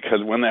sure, because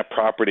when that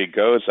property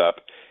goes up,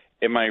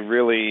 am I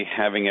really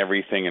having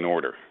everything in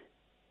order?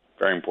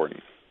 Very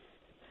important.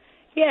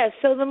 Yeah,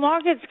 so the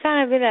market's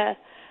kind of in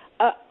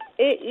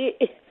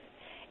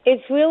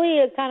it's really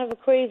a kind of a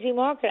crazy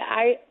market.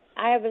 I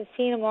haven't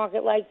seen a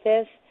market like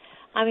this.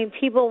 I mean,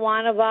 people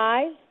want to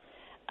buy,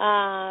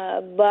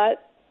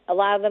 but a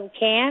lot of them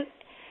can't.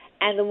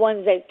 And the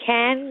ones that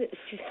can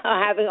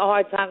are having a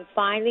hard time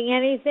finding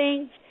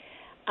anything.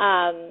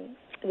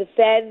 The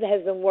Fed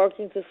has been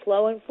working to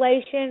slow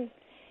inflation.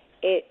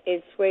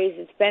 It's raised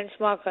its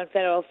benchmark on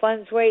federal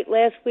funds rate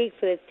last week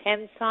for the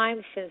 10th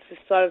time since the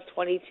start of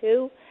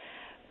 22.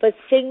 But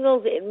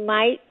signals it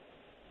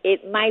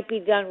might be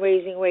done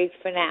raising rates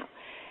for now.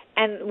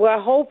 And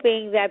we're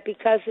hoping that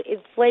because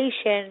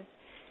inflation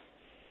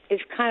is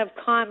kind of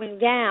calming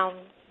down,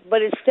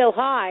 but it's still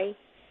high,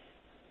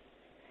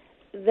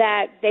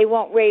 that they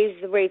won't raise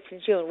the rates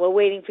in June. We're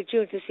waiting for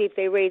June to see if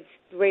they raise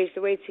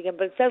the rates again,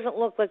 but it doesn't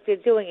look like they're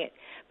doing it.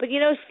 But, you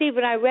know,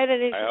 Stephen, I read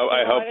an interesting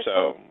I hope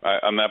article. so.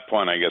 On that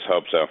point, I guess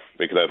hope so,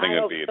 because I think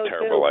it would be a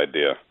terrible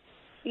idea.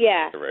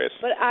 Yeah, to raise.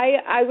 But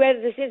I read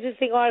this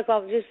interesting article.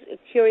 I'm just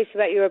curious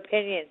about your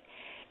opinion.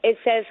 It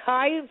says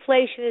high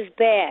inflation is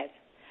bad,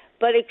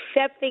 but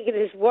accepting it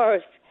is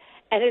worse.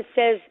 And it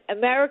says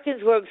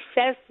Americans were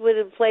obsessed with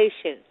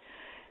inflation.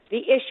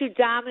 The issue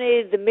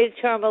dominated the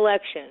midterm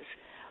elections.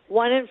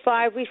 1 in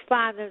 5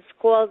 respondents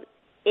called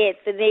it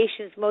the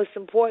nation's most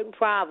important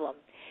problem.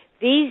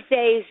 These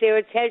days, their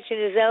attention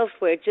is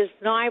elsewhere. Just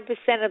 9%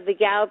 of the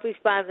Gallup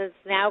respondents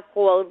now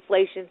call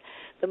inflation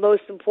the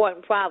most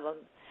important problem.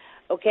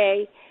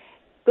 Okay?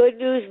 Good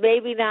news,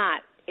 maybe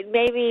not. It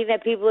may mean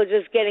that people are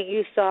just getting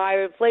used to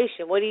higher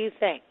inflation. What do you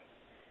think?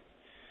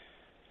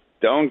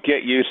 Don't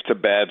get used to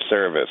bad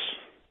service.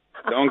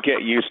 Don't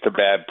get used to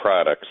bad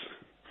products.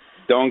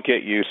 Don't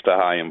get used to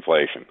high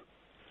inflation.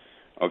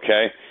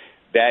 Okay?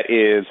 That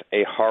is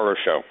a horror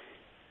show.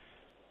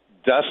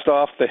 Dust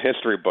off the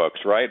history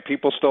books, right?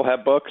 People still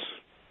have books?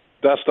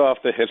 Dust off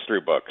the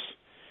history books.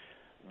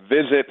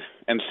 Visit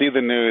and see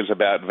the news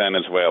about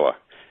Venezuela.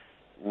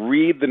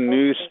 Read the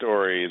news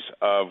stories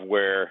of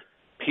where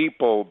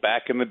people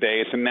back in the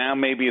days, and now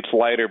maybe it's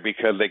lighter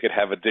because they could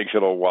have a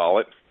digital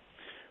wallet,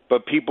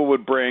 but people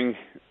would bring,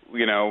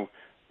 you know,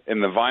 in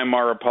the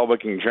Weimar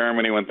Republic in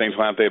Germany when things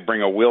went out, they'd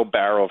bring a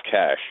wheelbarrow of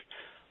cash.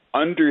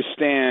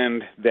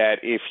 Understand that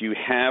if you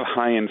have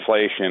high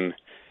inflation,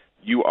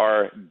 you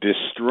are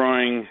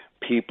destroying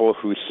people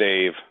who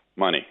save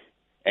money,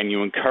 and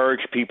you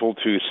encourage people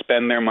to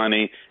spend their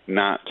money,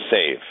 not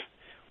save.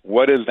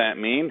 What does that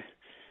mean?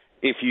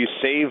 If you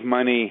save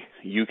money,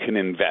 you can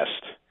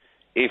invest.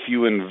 If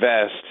you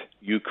invest,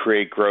 you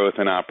create growth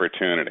and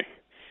opportunity.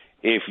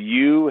 If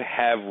you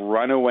have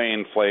runaway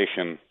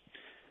inflation,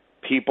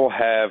 people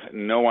have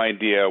no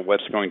idea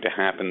what's going to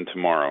happen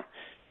tomorrow.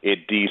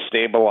 It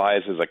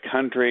destabilizes a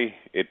country.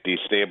 It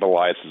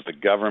destabilizes the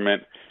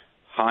government.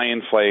 High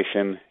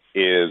inflation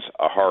is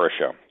a horror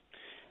show.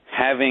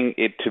 Having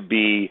it to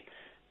be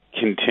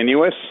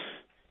continuous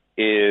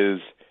is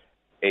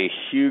a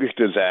huge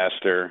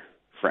disaster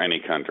for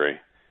any country.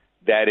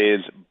 That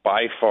is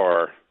by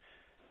far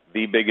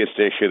the biggest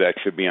issue that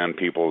should be on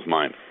people's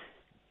mind.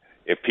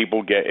 If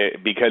people get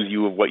it, because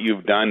what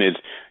you've done is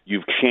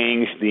you've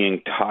changed the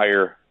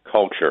entire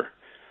culture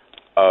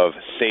of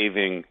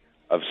saving,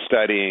 of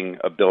studying,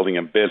 of building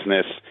a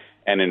business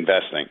and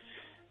investing.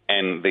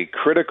 And the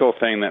critical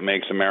thing that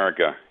makes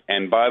America,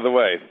 and by the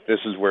way, this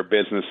is where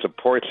business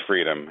supports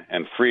freedom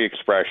and free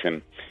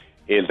expression,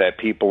 is that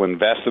people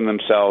invest in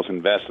themselves,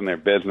 invest in their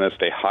business,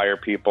 they hire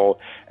people,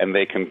 and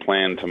they can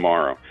plan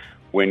tomorrow.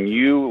 When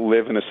you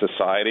live in a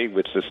society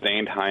with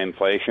sustained high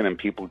inflation and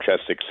people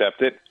just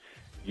accept it,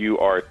 you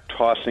are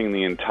tossing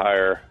the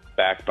entire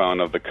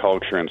backbone of the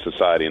culture and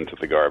society into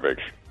the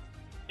garbage.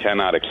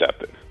 Cannot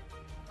accept it.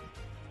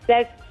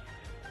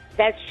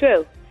 That's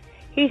true.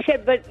 He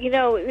said, but, you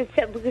know,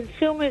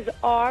 consumers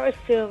are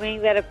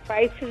assuming that if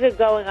prices are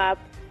going up,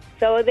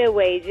 so are their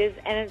wages,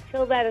 and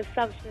until that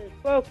assumption is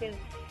broken,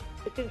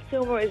 the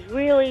consumer is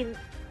really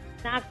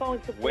not going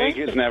to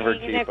wages never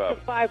keep an extra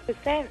up.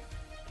 5%.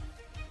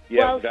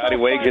 Yeah, Well, Dottie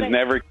so Wake far has they-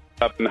 never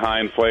kept up in high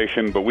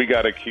inflation, but we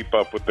got to keep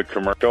up with the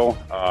commercial.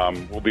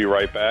 We'll be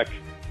right back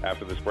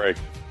after this break.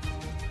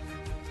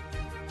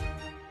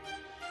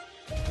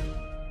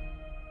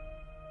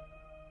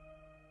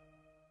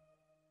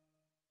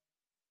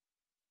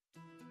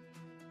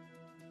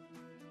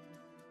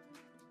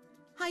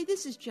 Hi,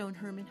 this is Joan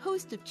Herman,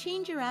 host of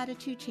Change Your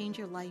Attitude, Change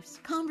Your Life's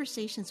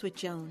Conversations with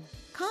Joan.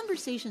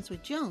 Conversations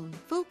with Joan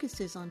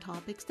focuses on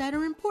topics that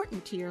are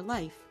important to your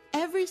life.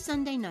 Every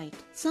Sunday night,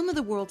 some of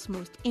the world's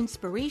most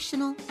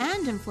inspirational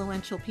and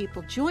influential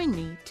people join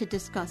me to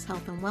discuss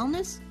health and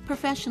wellness,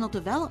 professional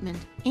development,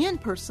 and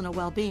personal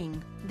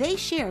well-being. They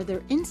share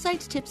their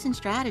insights, tips, and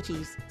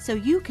strategies so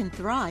you can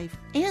thrive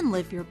and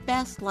live your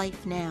best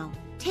life now.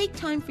 Take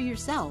time for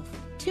yourself.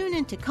 Tune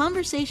in to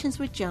Conversations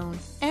with Joan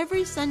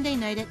every Sunday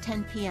night at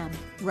 10 p.m.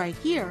 right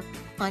here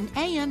on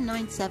AM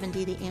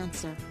 970 The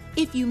Answer.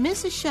 If you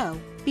miss a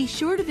show, be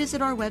sure to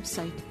visit our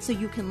website so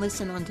you can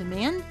listen on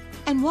demand.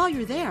 And while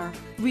you're there,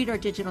 read our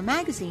digital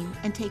magazine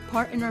and take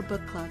part in our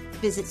book club.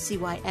 Visit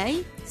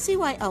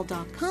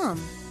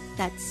CYACYL.com.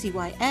 That's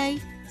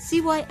CYACYL.com.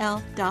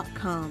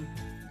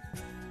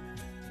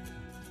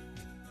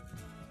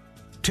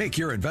 Take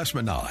your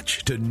investment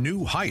knowledge to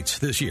new heights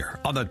this year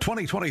on the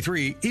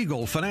 2023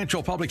 Eagle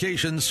Financial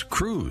Publications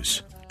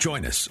Cruise.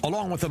 Join us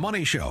along with The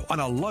Money Show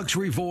on a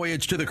luxury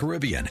voyage to the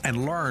Caribbean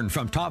and learn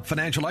from top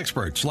financial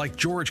experts like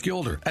George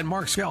Gilder and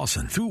Mark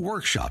Skousen through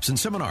workshops and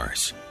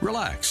seminars.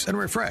 Relax and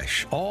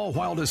refresh, all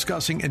while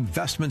discussing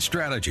investment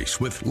strategies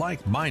with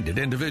like-minded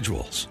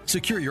individuals.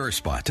 Secure your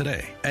spot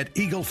today at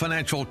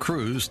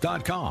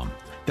EagleFinancialCruise.com.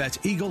 That's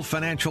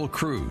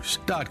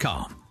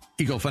EagleFinancialCruise.com.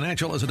 Eagle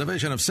Financial is a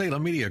division of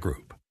Salem Media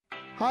Group.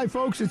 Hi,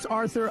 folks. It's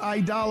Arthur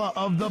Aidala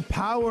of the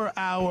Power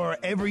Hour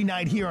every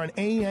night here on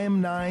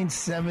AM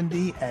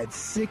 970 at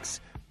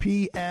 6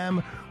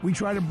 p.m. We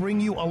try to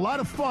bring you a lot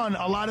of fun,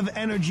 a lot of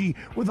energy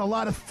with a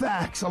lot of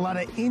facts, a lot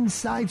of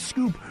inside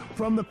scoop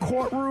from the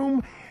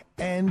courtroom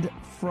and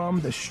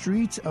from the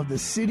streets of the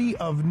city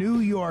of New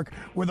York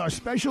with our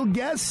special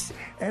guests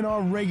and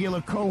our regular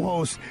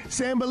co-hosts,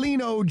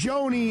 Sambolino,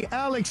 Joni,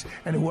 Alex,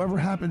 and whoever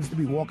happens to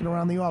be walking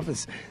around the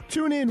office.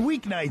 Tune in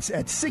weeknights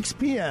at 6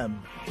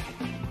 p.m.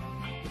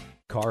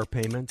 Car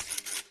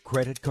payments,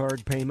 credit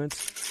card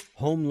payments,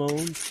 home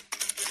loans.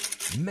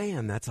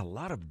 Man, that's a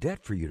lot of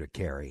debt for you to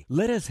carry.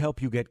 Let us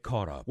help you get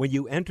caught up when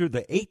you enter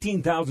the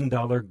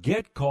 $18,000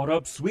 Get Caught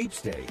Up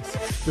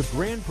sweepstakes. The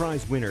grand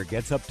prize winner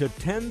gets up to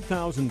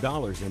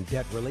 $10,000 in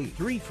debt relief.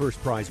 3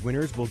 first prize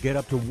winners will get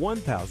up to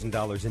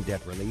 $1,000 in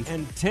debt relief,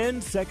 and 10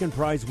 second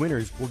prize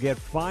winners will get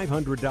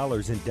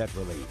 $500 in debt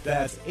relief.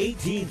 That's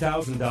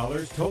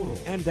 $18,000 total,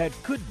 and that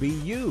could be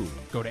you.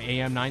 Go to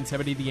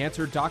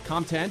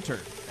am970theanswer.com to enter.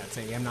 That's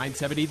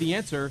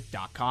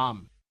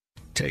am970theanswer.com.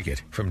 Take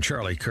it from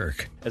Charlie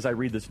Kirk. As I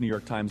read this New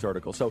York Times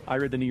article, so I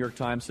read the New York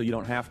Times so you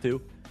don't have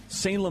to.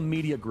 Salem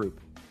Media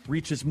Group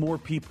reaches more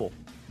people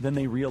than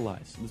they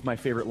realize. This is my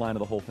favorite line of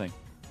the whole thing.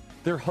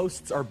 Their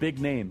hosts are big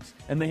names,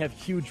 and they have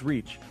huge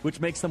reach,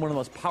 which makes them one of the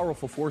most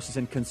powerful forces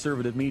in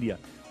conservative media.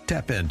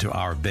 Tap into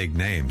our big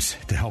names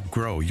to help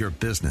grow your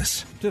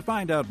business. To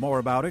find out more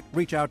about it,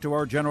 reach out to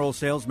our General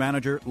Sales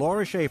Manager,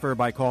 Laura Schaefer,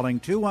 by calling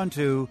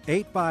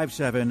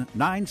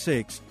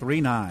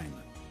 212-857-9639.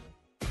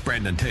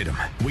 Brandon Tatum,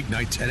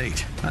 weeknights at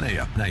 8 on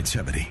AM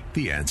 970.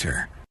 The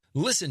Answer.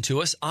 Listen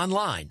to us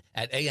online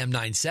at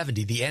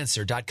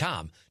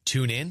am970theanswer.com.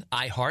 Tune in,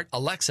 iHeart,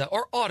 Alexa,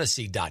 or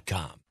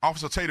Odyssey.com.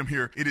 Officer Tatum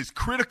here. It is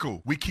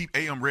critical we keep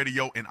AM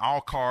radio in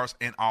all cars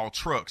and all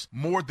trucks.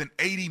 More than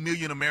 80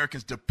 million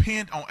Americans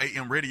depend on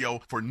AM radio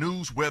for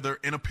news, weather,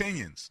 and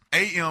opinions.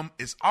 AM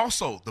is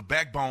also the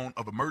backbone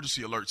of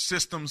emergency alert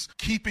systems,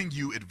 keeping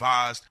you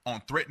advised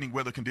on threatening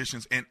weather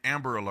conditions and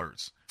Amber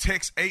Alerts.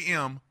 Text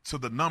AM to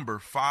the number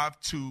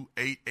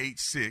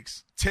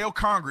 52886. Tell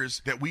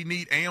Congress that we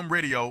need AM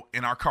radio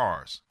in our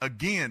cars.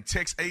 Again,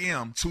 text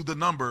AM to the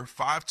number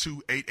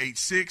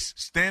 52886.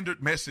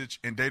 Standard message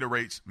and data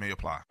rates may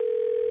apply.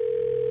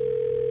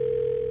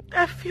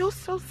 I feel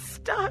so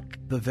stuck.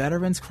 The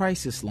Veterans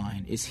Crisis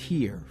Line is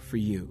here for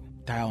you.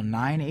 Dial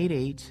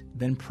 988,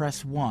 then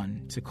press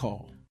 1 to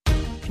call.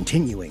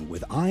 Continuing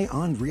with Eye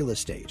on Real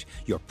Estate,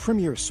 your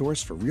premier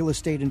source for real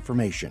estate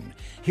information.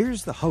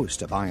 Here's the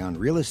host of Eye on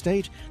Real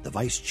Estate, the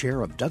Vice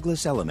Chair of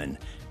Douglas Elliman,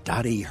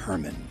 Dottie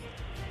Herman.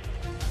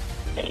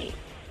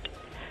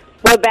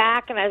 We're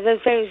back, and as I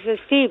say,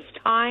 Steve,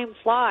 time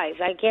flies.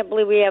 I can't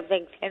believe we have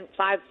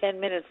 5-10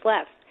 minutes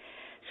left.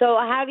 So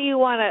how do you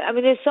want to? I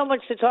mean, there's so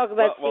much to talk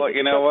about. Well,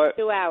 you know what?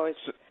 2 hours.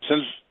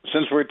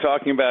 Since we're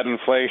talking about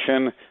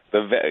inflation,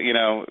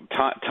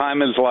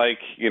 time is like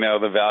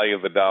the value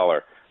of the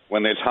dollar.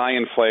 When there's high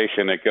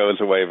inflation, it goes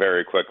away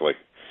very quickly.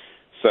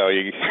 So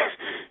you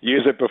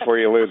use it before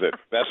you lose it.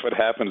 That's what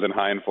happens in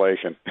high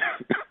inflation.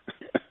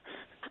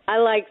 I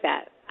like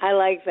that.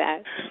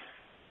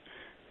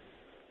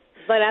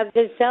 But I'm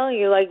just telling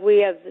you, like, we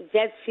have the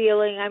debt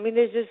ceiling. I mean,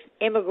 there's just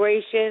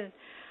immigration.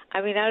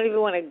 I mean, I don't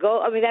even want to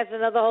go. I mean, that's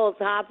another whole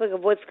topic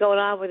of what's going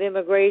on with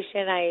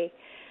immigration. And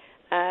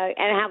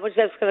how much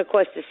that's going to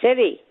cost the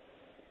city.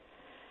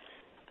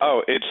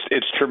 Oh,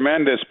 it's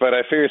tremendous, but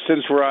I figure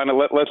since we're on it,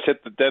 let's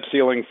hit the debt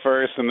ceiling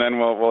first, and then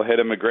we'll hit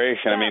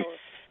immigration. No, I mean,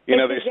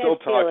 they're still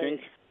talking.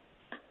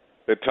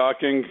 They're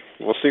talking.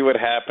 We'll see what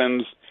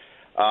happens.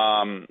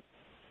 But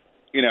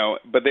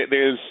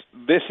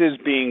this is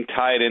being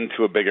tied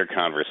into a bigger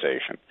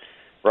conversation,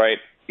 right?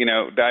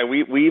 Di,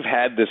 we've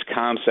had this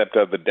concept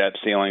of the debt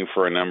ceiling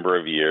for a number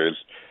of years,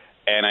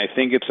 and I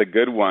think it's a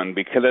good one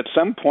because at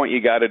some point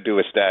you got to do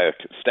a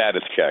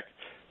status check,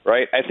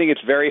 right? I think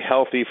it's very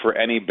healthy for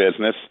any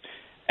business,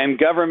 and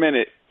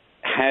government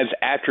has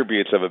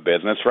attributes of a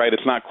business, right?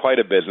 It's not quite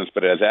a business,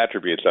 but it has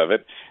attributes of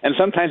it, and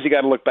sometimes you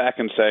got to look back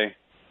and say,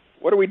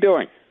 what are we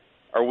doing?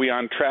 Are we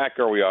on track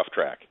or are we off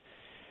track?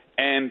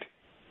 And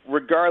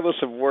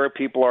regardless of where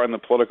people are in the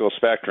political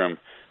spectrum,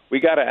 we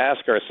got to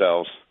ask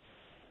ourselves,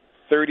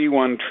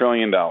 $31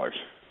 trillion.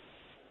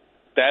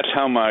 That's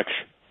how much,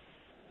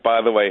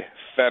 by the way,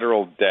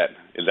 federal debt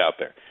is out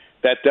there.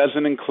 That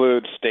doesn't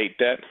include state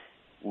debt,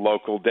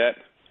 local debt,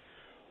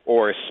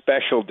 or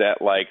special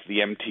debt like the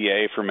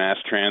MTA for mass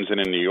transit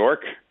in New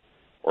York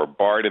or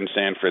BART in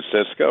San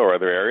Francisco or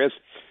other areas.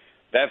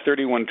 That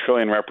 $31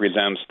 trillion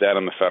represents debt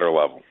on the federal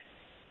level.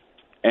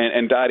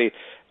 And Dottie,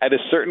 at a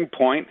certain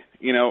point,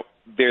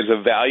 there's a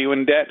value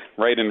in debt,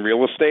 right, in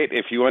real estate.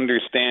 If you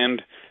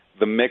understand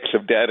the mix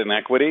of debt and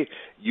equity,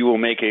 you will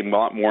make a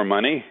lot more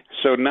money.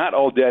 So not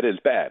all debt is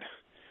bad.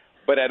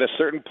 But at a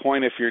certain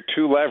point, if you're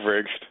too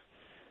leveraged,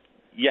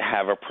 you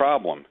have a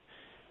problem.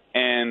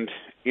 And,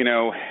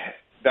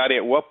 Dottie,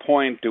 at what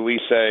point do we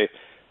say,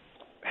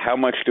 how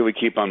much do we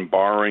keep on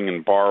borrowing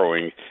and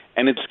borrowing?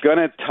 And it's going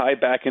to tie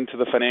back into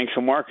the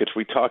financial markets.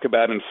 We talk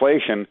about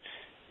inflation.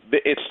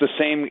 It's the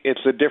same.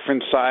 It's a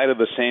different side of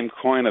the same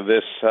coin of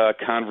this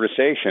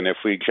conversation. If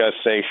we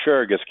just say,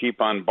 sure, just keep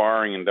on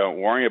borrowing and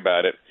don't worry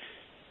about it,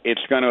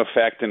 it's going to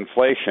affect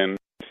inflation,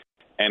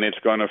 and it's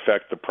going to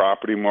affect the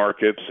property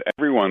markets,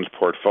 everyone's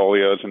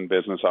portfolios and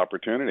business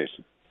opportunities.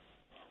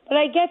 But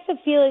I get the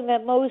feeling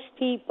that most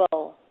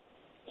people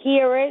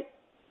hear it,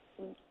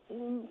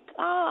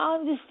 I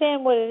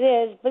understand what it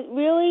is, but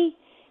really,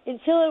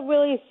 until it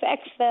really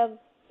affects them,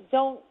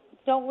 don't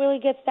really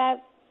get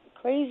that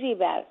crazy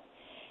about it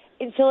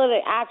until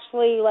it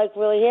actually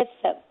really hits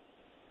them.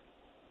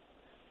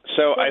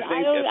 So I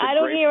think I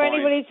don't hear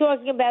anybody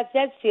talking about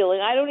debt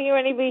ceiling. I don't hear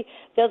anybody.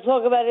 They'll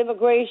talk about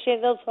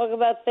immigration. They'll talk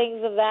about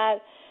things of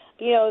that.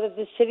 That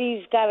the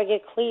city's got to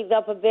get cleaned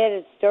up a bit.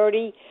 It's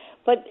dirty.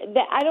 But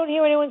I don't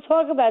hear anyone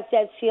talk about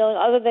debt ceiling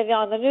other than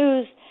on the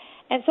news.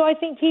 And so I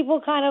think people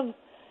kind of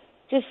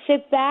just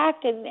sit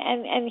back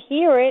and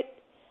hear it,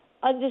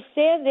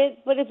 understand it,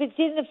 but if it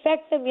didn't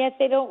affect them yet,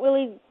 they don't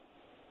really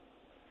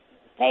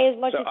pay as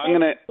much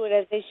attention to it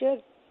as they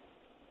should.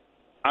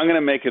 I'm going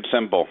to make it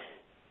simple.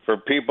 For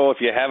people,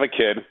 if you have a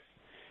kid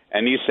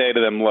and you say to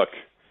them, look,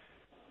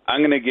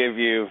 I'm going to give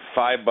you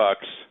 $5,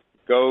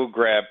 go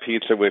grab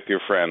pizza with your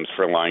friends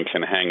for lunch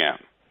and hang out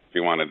if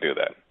you want to do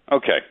that.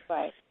 Okay.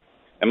 Right.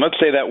 And let's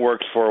say that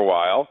works for a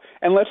while,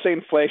 and let's say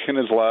inflation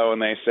is low,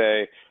 and they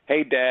say,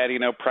 hey, Dad,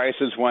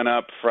 prices went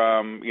up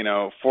from,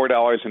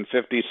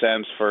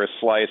 $4.50 for a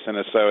slice and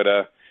a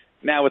soda.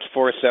 Now it's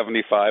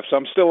 $4.75, so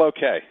I'm still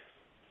okay.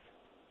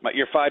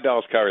 Your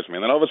 $5 covers me.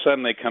 And then all of a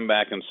sudden they come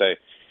back and say,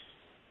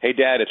 hey,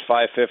 Dad, it's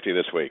 $5.50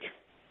 this week.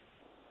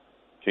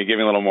 Can you give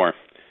me a little more?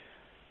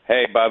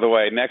 Hey, by the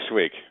way, next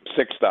week,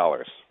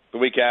 $6. The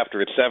week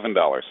after, it's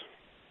 $7.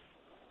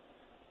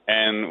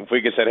 And if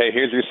we could say, hey,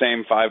 here's your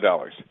same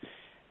 $5.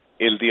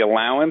 Is the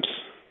allowance,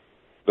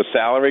 the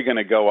salary going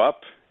to go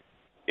up?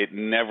 It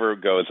never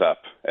goes up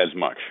as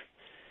much.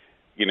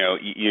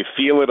 You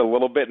feel it a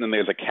little bit, and then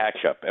there's a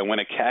catch-up. And when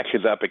it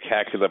catches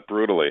up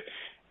brutally.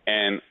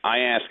 And I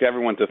ask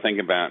everyone to think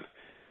about,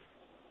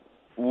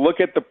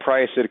 look at the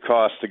price it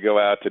costs to go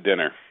out to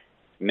dinner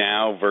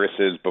now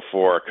versus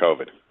before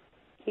COVID.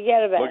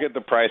 Forget about it. Look at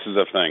the prices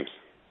of things.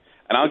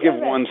 And I'll give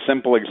one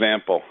simple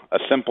example, a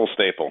simple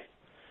staple.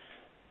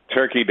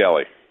 Turkey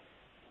deli.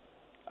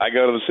 I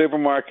go to the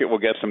supermarket, we'll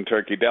get some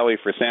turkey deli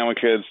for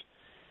sandwiches.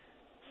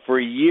 For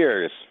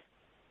years,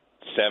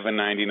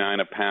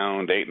 $7.99 a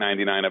pound,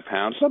 $8.99 a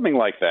pound, something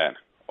like that.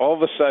 All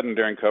of a sudden,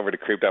 during COVID,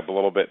 it creeped up a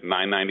little bit,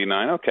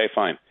 $9.99. Okay,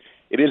 fine.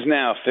 It is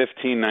now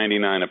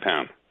 $15.99 a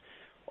pound.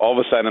 All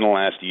of a sudden in the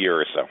last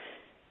year or so.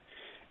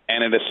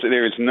 And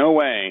there is no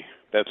way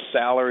that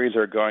salaries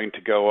are going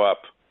to go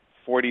up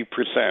 40%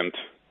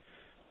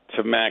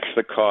 to match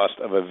the cost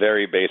of a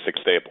very basic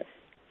staple.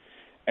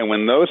 And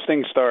when those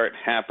things start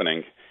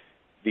happening,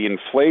 the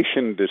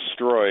inflation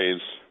destroys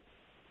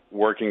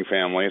working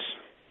families,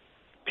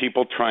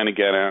 people trying to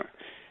get out.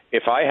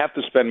 If I have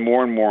to spend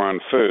more and more on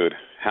food,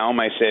 how am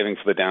I saving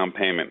for the down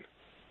payment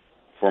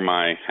for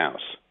my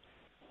house?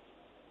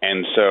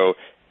 And so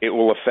it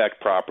will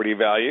affect property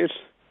values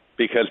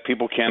because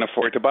people can't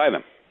afford to buy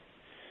them.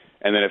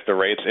 And then if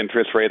the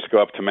interest rates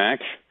go up to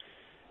match,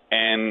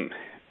 and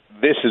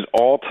this is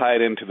all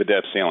tied into the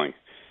debt ceiling.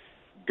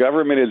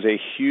 Government is a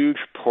huge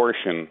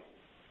portion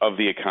of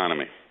the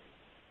economy.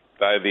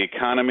 The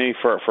economy,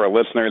 for our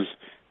listeners,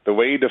 the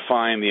way you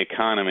define the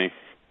economy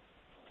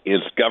is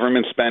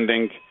government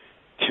spending,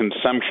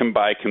 consumption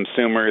by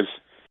consumers,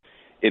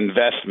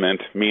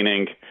 investment,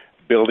 meaning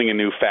building a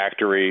new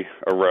factory,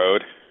 a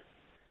road,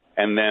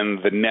 and then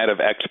the net of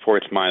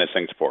exports minus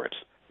exports.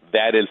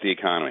 That is the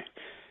economy.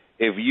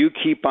 If you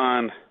keep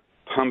on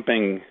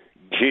pumping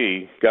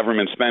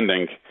government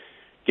spending,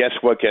 guess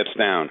what gets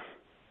down?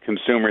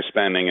 Consumer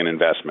spending and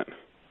investment.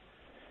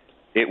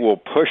 It will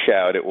push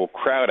out, it will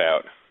crowd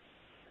out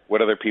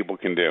what other people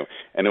can do,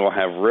 and it will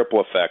have ripple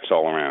effects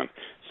all around.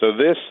 So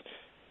this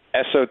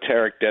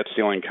esoteric debt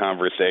ceiling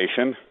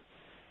conversation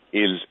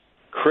is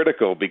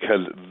critical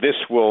because this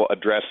will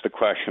address the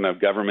question of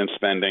government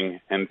spending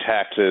and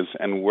taxes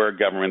and where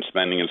government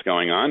spending is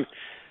going on,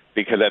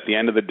 because at the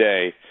end of the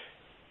day,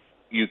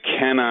 you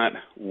cannot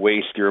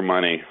waste your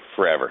money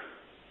forever.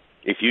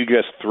 If you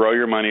just throw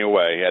your money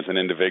away as an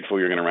individual,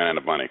 you're going to run out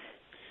of money.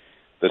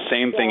 The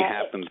same thing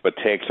happens, but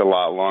takes a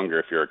lot longer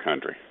if you're a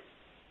country.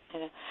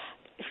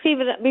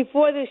 Stephen,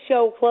 before the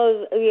show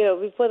closes,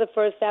 before the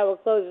first hour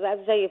closes, I have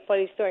to tell you a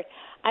funny story.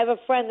 I have a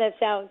friend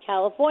that's out in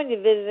California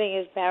visiting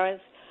his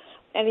parents,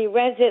 and he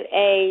rented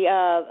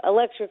a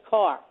electric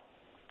car.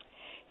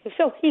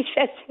 So he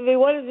said to me,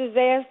 "What a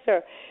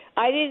disaster!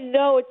 I didn't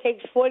know it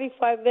takes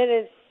 45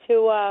 minutes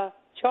to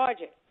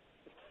charge it."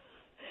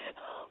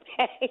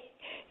 Okay,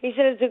 he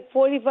said it took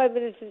 45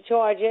 minutes to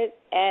charge it,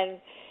 and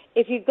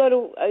if you go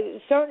to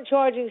certain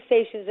charging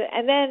stations,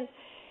 and then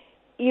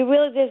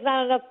there's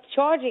not enough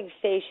charging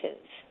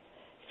stations.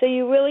 So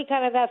you really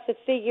kind of have to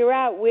figure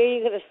out where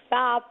you're going to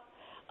stop.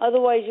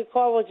 Otherwise, your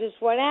car will just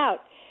run out.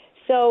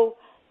 So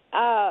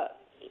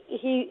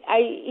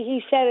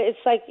he said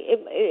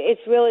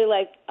it's really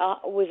like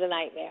it was a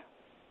nightmare.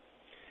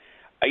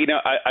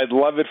 I'd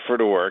love it for it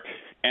to work.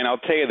 And I'll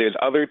tell you, there's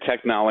other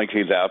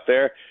technologies out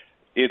there.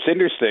 It's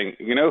interesting.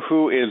 You know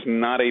who is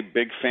not a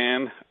big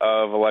fan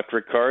of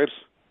electric cars?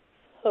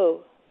 Who?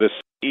 The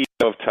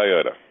CEO of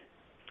Toyota.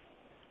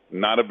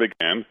 Not a big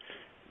fan.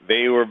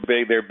 They're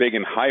big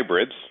in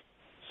hybrids,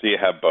 so you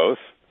have both.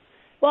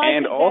 Well,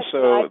 and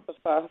also, that's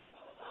what I prefer.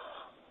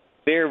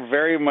 They're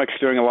very much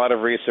doing a lot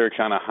of research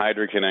on a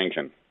hydrogen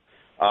engine,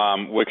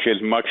 which is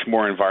much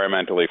more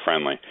environmentally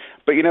friendly.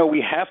 But,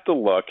 we have to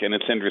look, and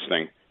it's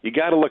interesting. You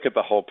got to look at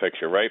the whole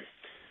picture, right?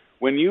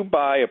 When you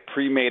buy a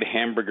pre-made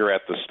hamburger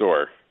at the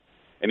store,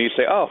 and you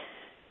say, "Oh,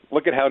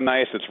 look at how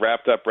nice, it's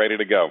wrapped up, ready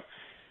to go."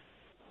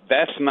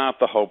 That's not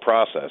the whole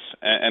process.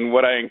 And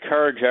what I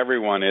encourage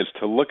everyone is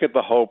to look at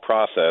the whole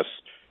process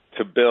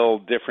to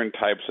build different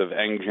types of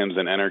engines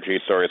and energy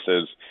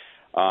sources,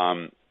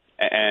 and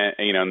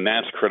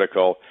that's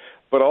critical.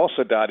 But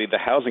also, Dottie, the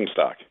housing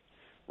stock.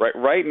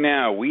 Right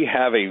now, we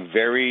have a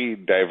very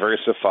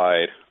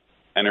diversified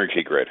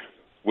energy grid,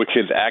 which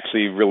is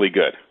actually really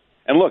good.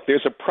 And look,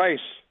 there's a price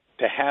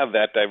to have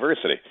that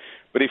diversity.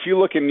 But if you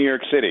look in New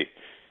York City,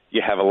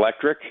 you have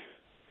electric,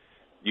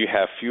 you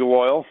have fuel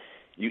oil,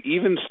 you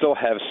even still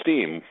have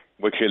steam,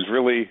 which is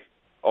really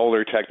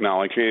older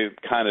technology,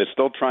 kind of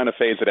still trying to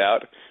phase it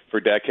out for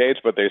decades,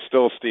 but there's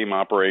still steam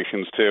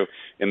operations too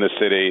in the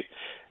city.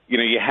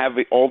 You have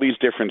all these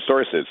different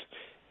sources.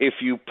 If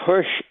you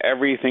push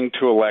everything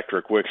to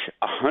electric, which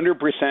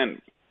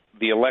 100%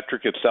 the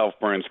electric itself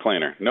burns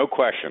cleaner, no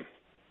question.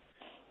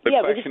 The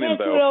but you can't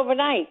do it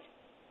overnight.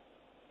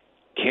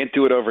 Can't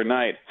do it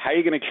overnight. How are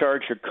you going to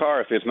charge your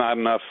car if there's not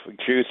enough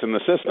juice in the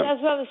system?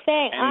 That's what I'm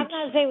saying. I'm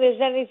not saying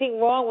there's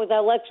anything wrong with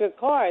electric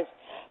cars,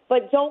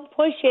 but don't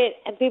push it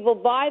and people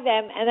buy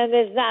them and then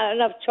there's not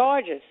enough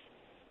charges.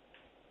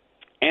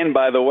 And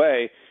by the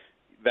way,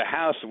 the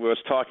house we was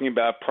talking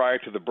about prior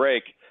to the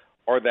break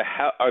are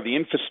the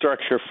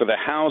infrastructure for the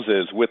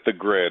houses with the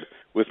grid,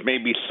 with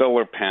maybe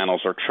solar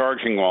panels or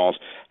charging walls,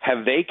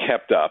 have they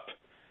kept up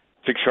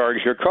to charge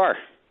your car?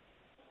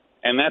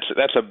 And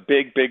that's a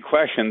big, big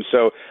question.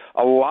 So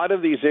a lot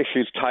of these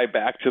issues tie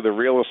back to the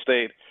real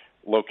estate,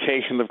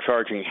 location of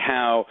charging,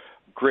 how,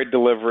 grid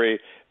delivery.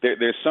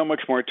 There's so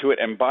much more to it.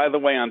 And by the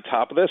way, on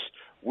top of this,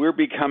 we're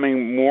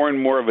becoming more and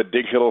more of a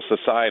digital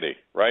society,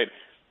 right?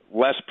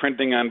 Less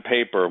printing on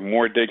paper,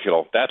 more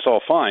digital. That's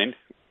all fine,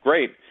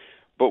 great.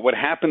 But what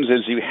happens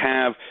is you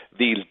have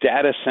these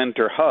data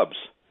center hubs,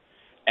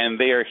 and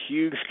they are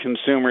huge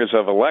consumers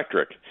of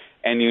electric.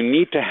 And you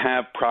need to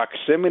have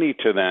proximity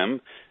to them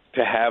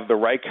to have the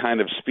right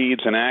kind of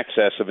speeds and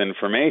access of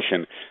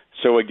information.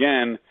 So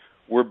again,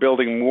 we're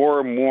building more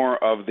and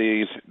more of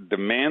these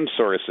demand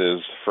sources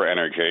for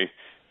energy.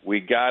 We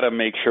got to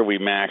make sure we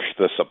match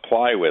the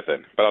supply with it.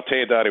 But I'll tell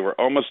you, Dottie, we're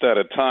almost out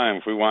of time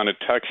if we want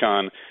to touch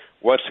on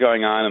what's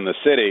going on in the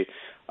city.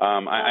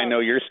 I know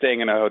you're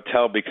staying in a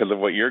hotel because of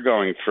what you're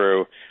going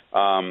through,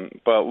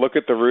 but look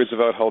at the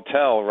Roosevelt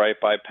Hotel right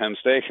by Penn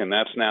Station.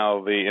 That's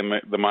now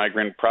the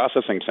migrant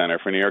processing center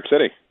for New York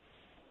City.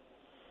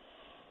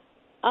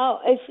 Oh,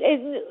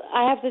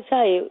 I have to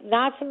tell you,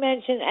 not to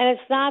mention, and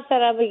it's not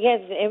that I'm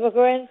against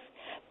immigrants,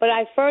 but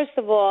I first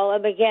of all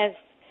am against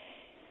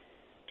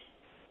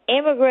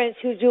immigrants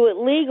who do it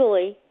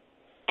legally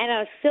and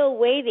are still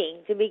waiting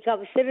to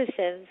become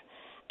citizens,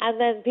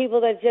 and then people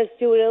that just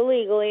do it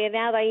illegally, and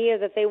now I hear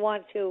that they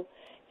want to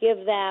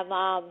give them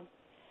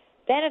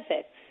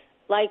benefits,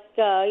 like,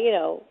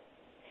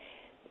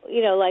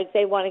 like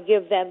they want to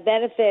give them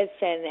benefits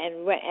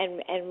and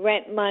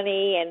rent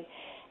money,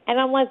 and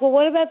I'm like, well,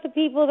 what about the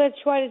people that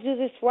try to do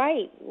this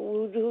right,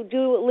 who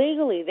do it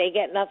legally? They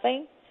get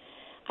nothing.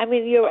 I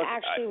mean, you're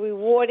actually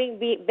rewarding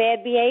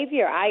bad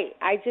behavior.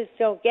 I just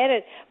don't get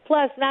it.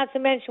 Plus, not to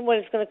mention what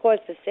it's going to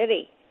cost the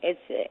city. It's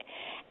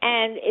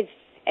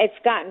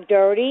gotten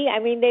dirty. I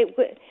mean,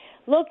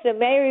 look, the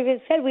mayor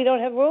even said we don't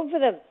have room for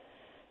them,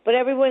 but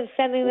everyone's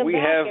sending them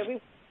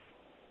back.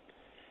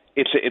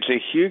 It's a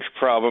huge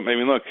problem. I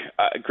mean, look,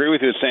 I agree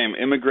with you the same.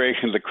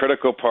 Immigration is a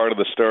critical part of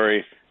the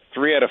story.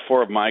 3 out of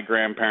 4 of my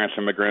grandparents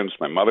are immigrants.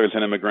 My mother's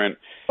an immigrant.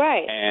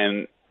 Right.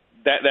 And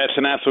that's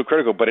an absolute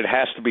critical, but it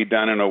has to be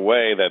done in a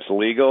way that's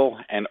legal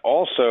and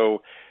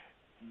also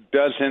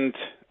doesn't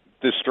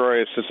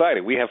destroy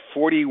society. We have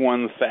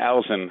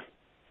 41,000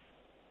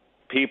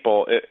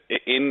 people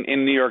in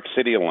New York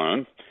City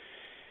alone.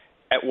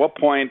 At what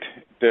point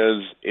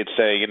does it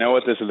say, you know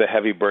what, this is a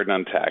heavy burden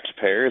on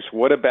taxpayers?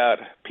 What about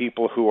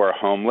people who are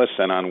homeless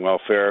and on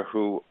welfare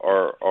who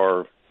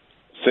are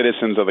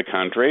citizens of the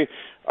country,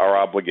 our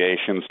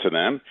obligations to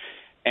them?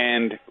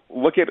 And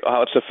look at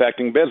how it's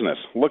affecting business.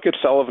 Look at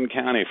Sullivan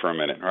County for a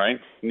minute, right?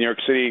 New York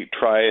City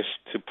tries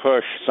to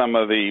push some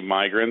of the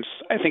migrants,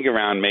 I think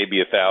around maybe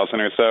 1,000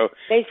 or so,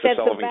 to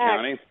Sullivan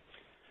County.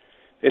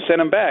 They sent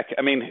them back.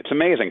 I mean, it's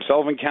amazing.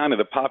 Sullivan County,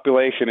 the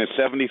population is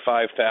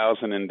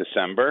 75,000 in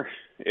December.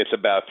 It's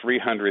about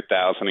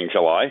 300,000 in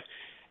July.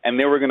 And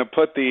they were going to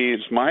put these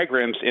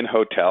migrants in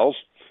hotels.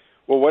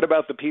 Well, what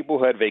about the people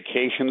who had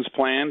vacations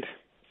planned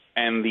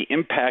and the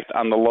impact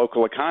on the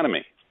local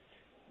economy?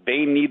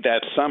 They need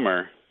that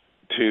summer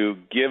to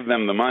give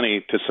them the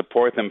money to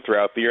support them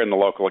throughout the year in the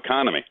local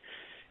economy.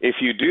 If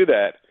you do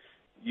that,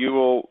 you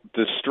will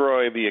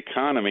destroy the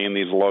economy in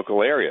these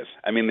local areas.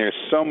 I mean, there's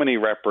so many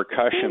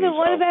repercussions of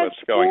what's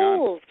going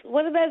on.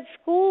 What about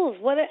schools?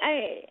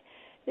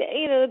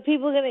 The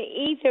people are going to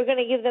eat. They're going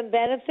to give them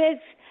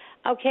benefits.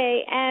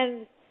 Okay,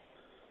 and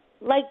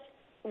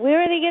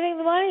where are they getting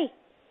the money?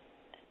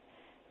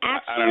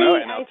 Actually, I don't know.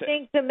 I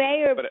think the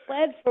mayor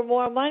pled for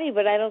more money,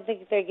 but I don't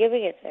think they're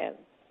giving it to him.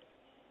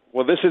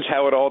 Well, this is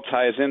how it all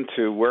ties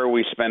into where are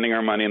we spending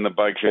our money in the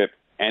budget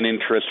and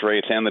interest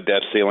rates and the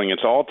debt ceiling.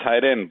 It's all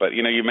tied in. But,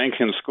 you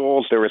mentioned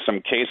schools. There were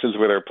some cases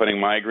where they're putting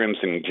migrants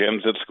in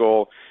gyms at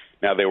school.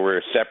 Now, they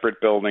were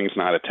separate buildings,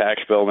 not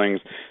attached buildings.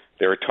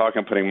 They were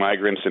talking putting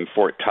migrants in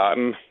Fort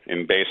Totten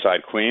in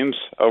Bayside, Queens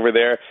over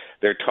there.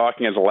 They're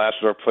talking as a last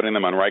resort putting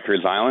them on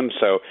Rikers Island.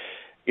 So,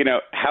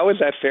 how is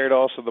that fair to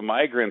also the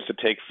migrants to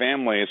take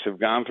families who've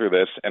gone through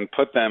this and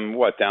put them,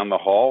 down the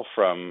hall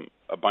from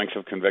a bunch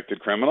of convicted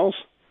criminals?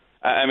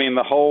 I mean,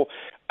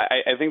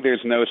 I think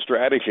there's no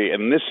strategy,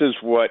 and this is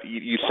what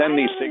you send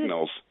these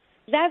signals.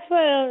 That's what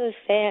I don't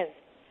understand.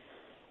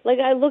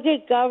 I look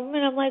at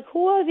government, I'm like,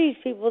 who are these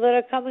people that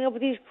are coming up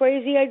with these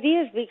crazy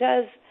ideas?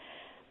 Because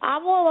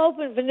I'm all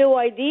open for new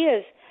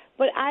ideas,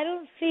 but I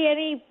don't see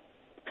any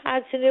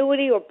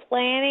continuity or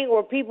planning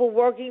or people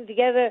working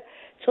together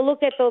to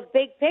look at the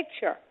big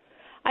picture.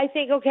 I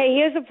think, okay,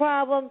 here's a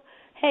problem.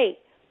 Hey,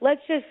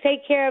 let's just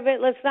take care of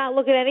it. Let's not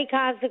look at any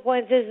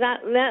consequences,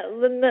 not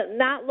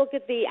look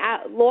at the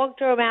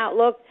long-term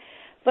outlook.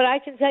 But I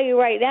can tell you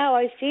right now,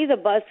 I see the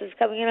buses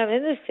coming in. I'm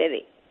in the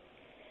city.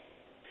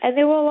 And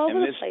they're all over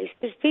the place.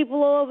 There's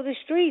people all over the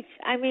streets.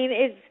 I mean,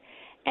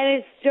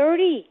 it's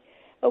dirty,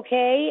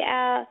 okay?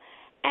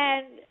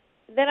 And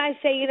then I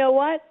say, you know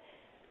what?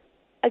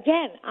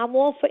 Again, I'm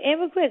all for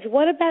immigrants.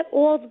 What about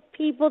all the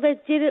people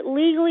that did it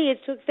legally?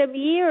 It took them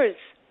years.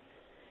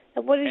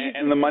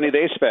 And the money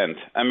they spend.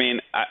 I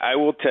mean, I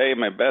will tell you,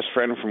 my best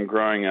friend from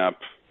growing up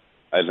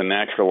as a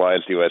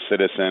naturalized U.S.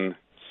 citizen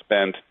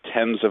spent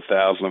tens of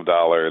thousands of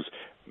dollars,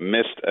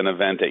 missed an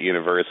event at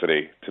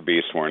university to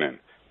be sworn in.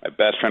 My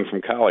best friend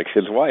from college,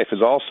 his wife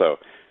is also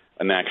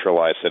a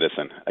naturalized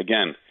citizen.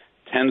 Again,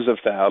 tens of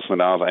thousands of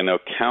dollars. I know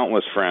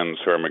countless friends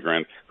who are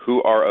immigrants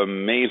who are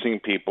amazing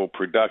people,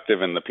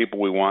 productive, and the people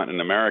we want in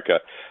America.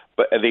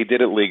 But they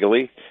did it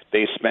legally.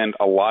 They spent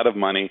a lot of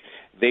money.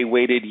 They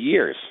waited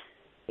years.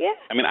 Yeah.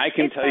 I mean, I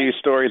can tell you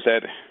stories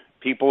that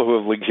people who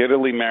have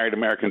legitimately married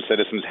American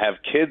citizens have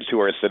kids who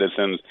are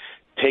citizens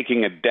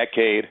taking a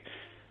decade,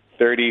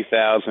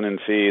 $30,000 in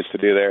fees to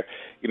do their.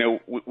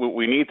 What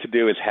we need to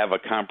do is have a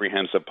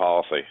comprehensive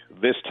policy.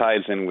 This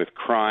ties in with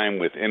crime,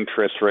 with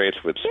interest rates,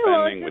 with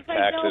spending, with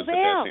taxes.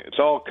 It's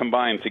all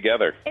combined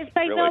together. It's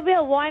like no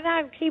bill. Why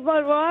not keep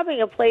on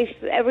robbing a place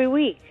every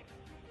week?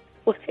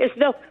 Well, there's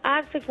no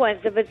consequence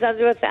if it's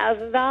under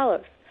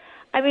 $1,000.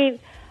 I mean,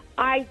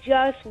 I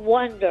just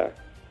wonder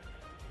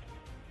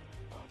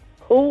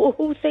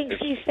who thinks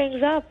these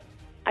things up.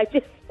 I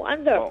just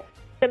wonder. Well,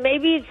 so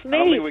maybe it's me. I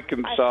don't think we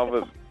can solve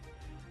it.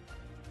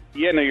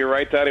 Yeah, no, you're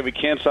right, Dottie. We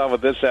can't solve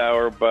it this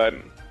hour, but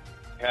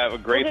have a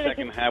great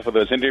second half of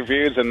those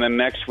interviews, and then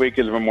next week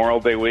is Memorial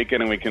Day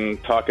weekend, and we can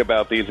talk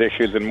about these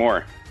issues and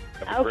more.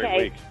 Have a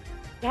great week.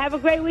 Have a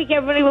great week,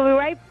 everybody. We'll be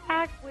right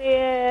back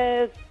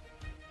with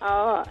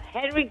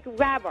Henry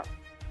Grabber,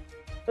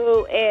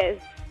 who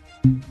is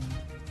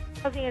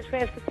Housing and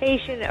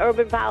Transportation and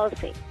Urban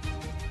Policy.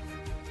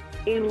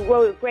 He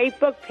wrote a great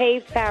book,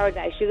 Paved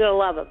Paradise. You're going to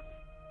love him.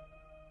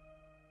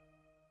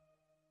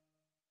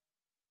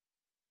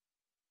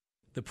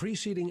 The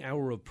preceding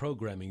hour of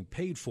programming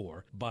paid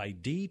for by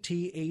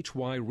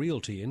DTHY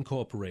Realty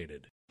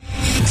Incorporated.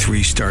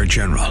 3-star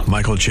General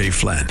Michael J.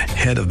 Flynn,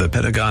 head of the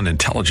Pentagon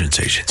Intelligence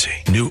Agency,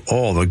 knew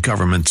all the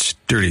government's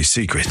dirty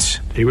secrets.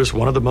 He was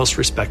one of the most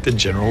respected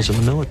generals in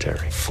the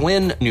military.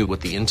 Flynn knew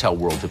what the intel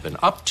world had been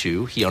up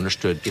to. He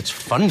understood its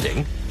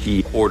funding.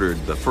 He ordered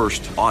the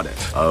first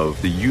audit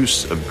of the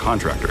use of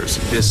contractors.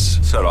 This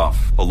set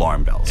off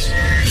alarm bells.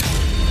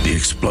 The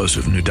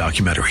explosive new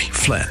documentary,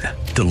 Flynn,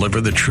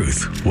 Deliver the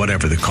Truth,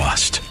 Whatever the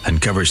Cost,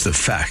 uncovers the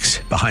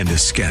facts behind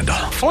this scandal.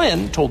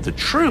 Flynn told the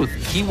truth.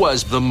 He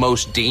was the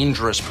most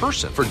dangerous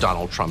person for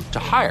Donald Trump to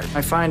hire.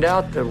 I find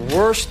out the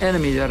worst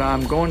enemy that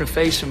I'm going to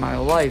face in my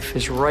life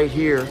is right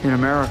here in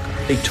America.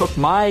 They took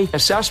my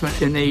assessment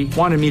and they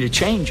wanted me to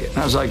change it. And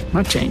I was like, I'm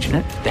not changing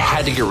it. They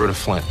had to get rid of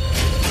Flynn.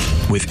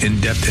 With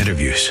in-depth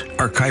interviews,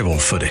 archival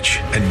footage,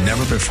 and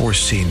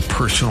never-before-seen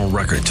personal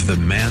records of the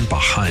man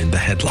behind the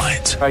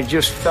headlines. I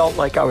just felt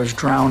like I was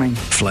drowning.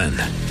 Flynn,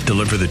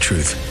 Deliver the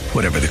Truth,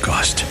 Whatever the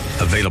Cost.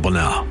 Available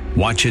now.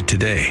 Watch it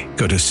today.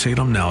 Go to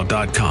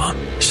salemnow.com.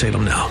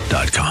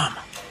 salemnow.com.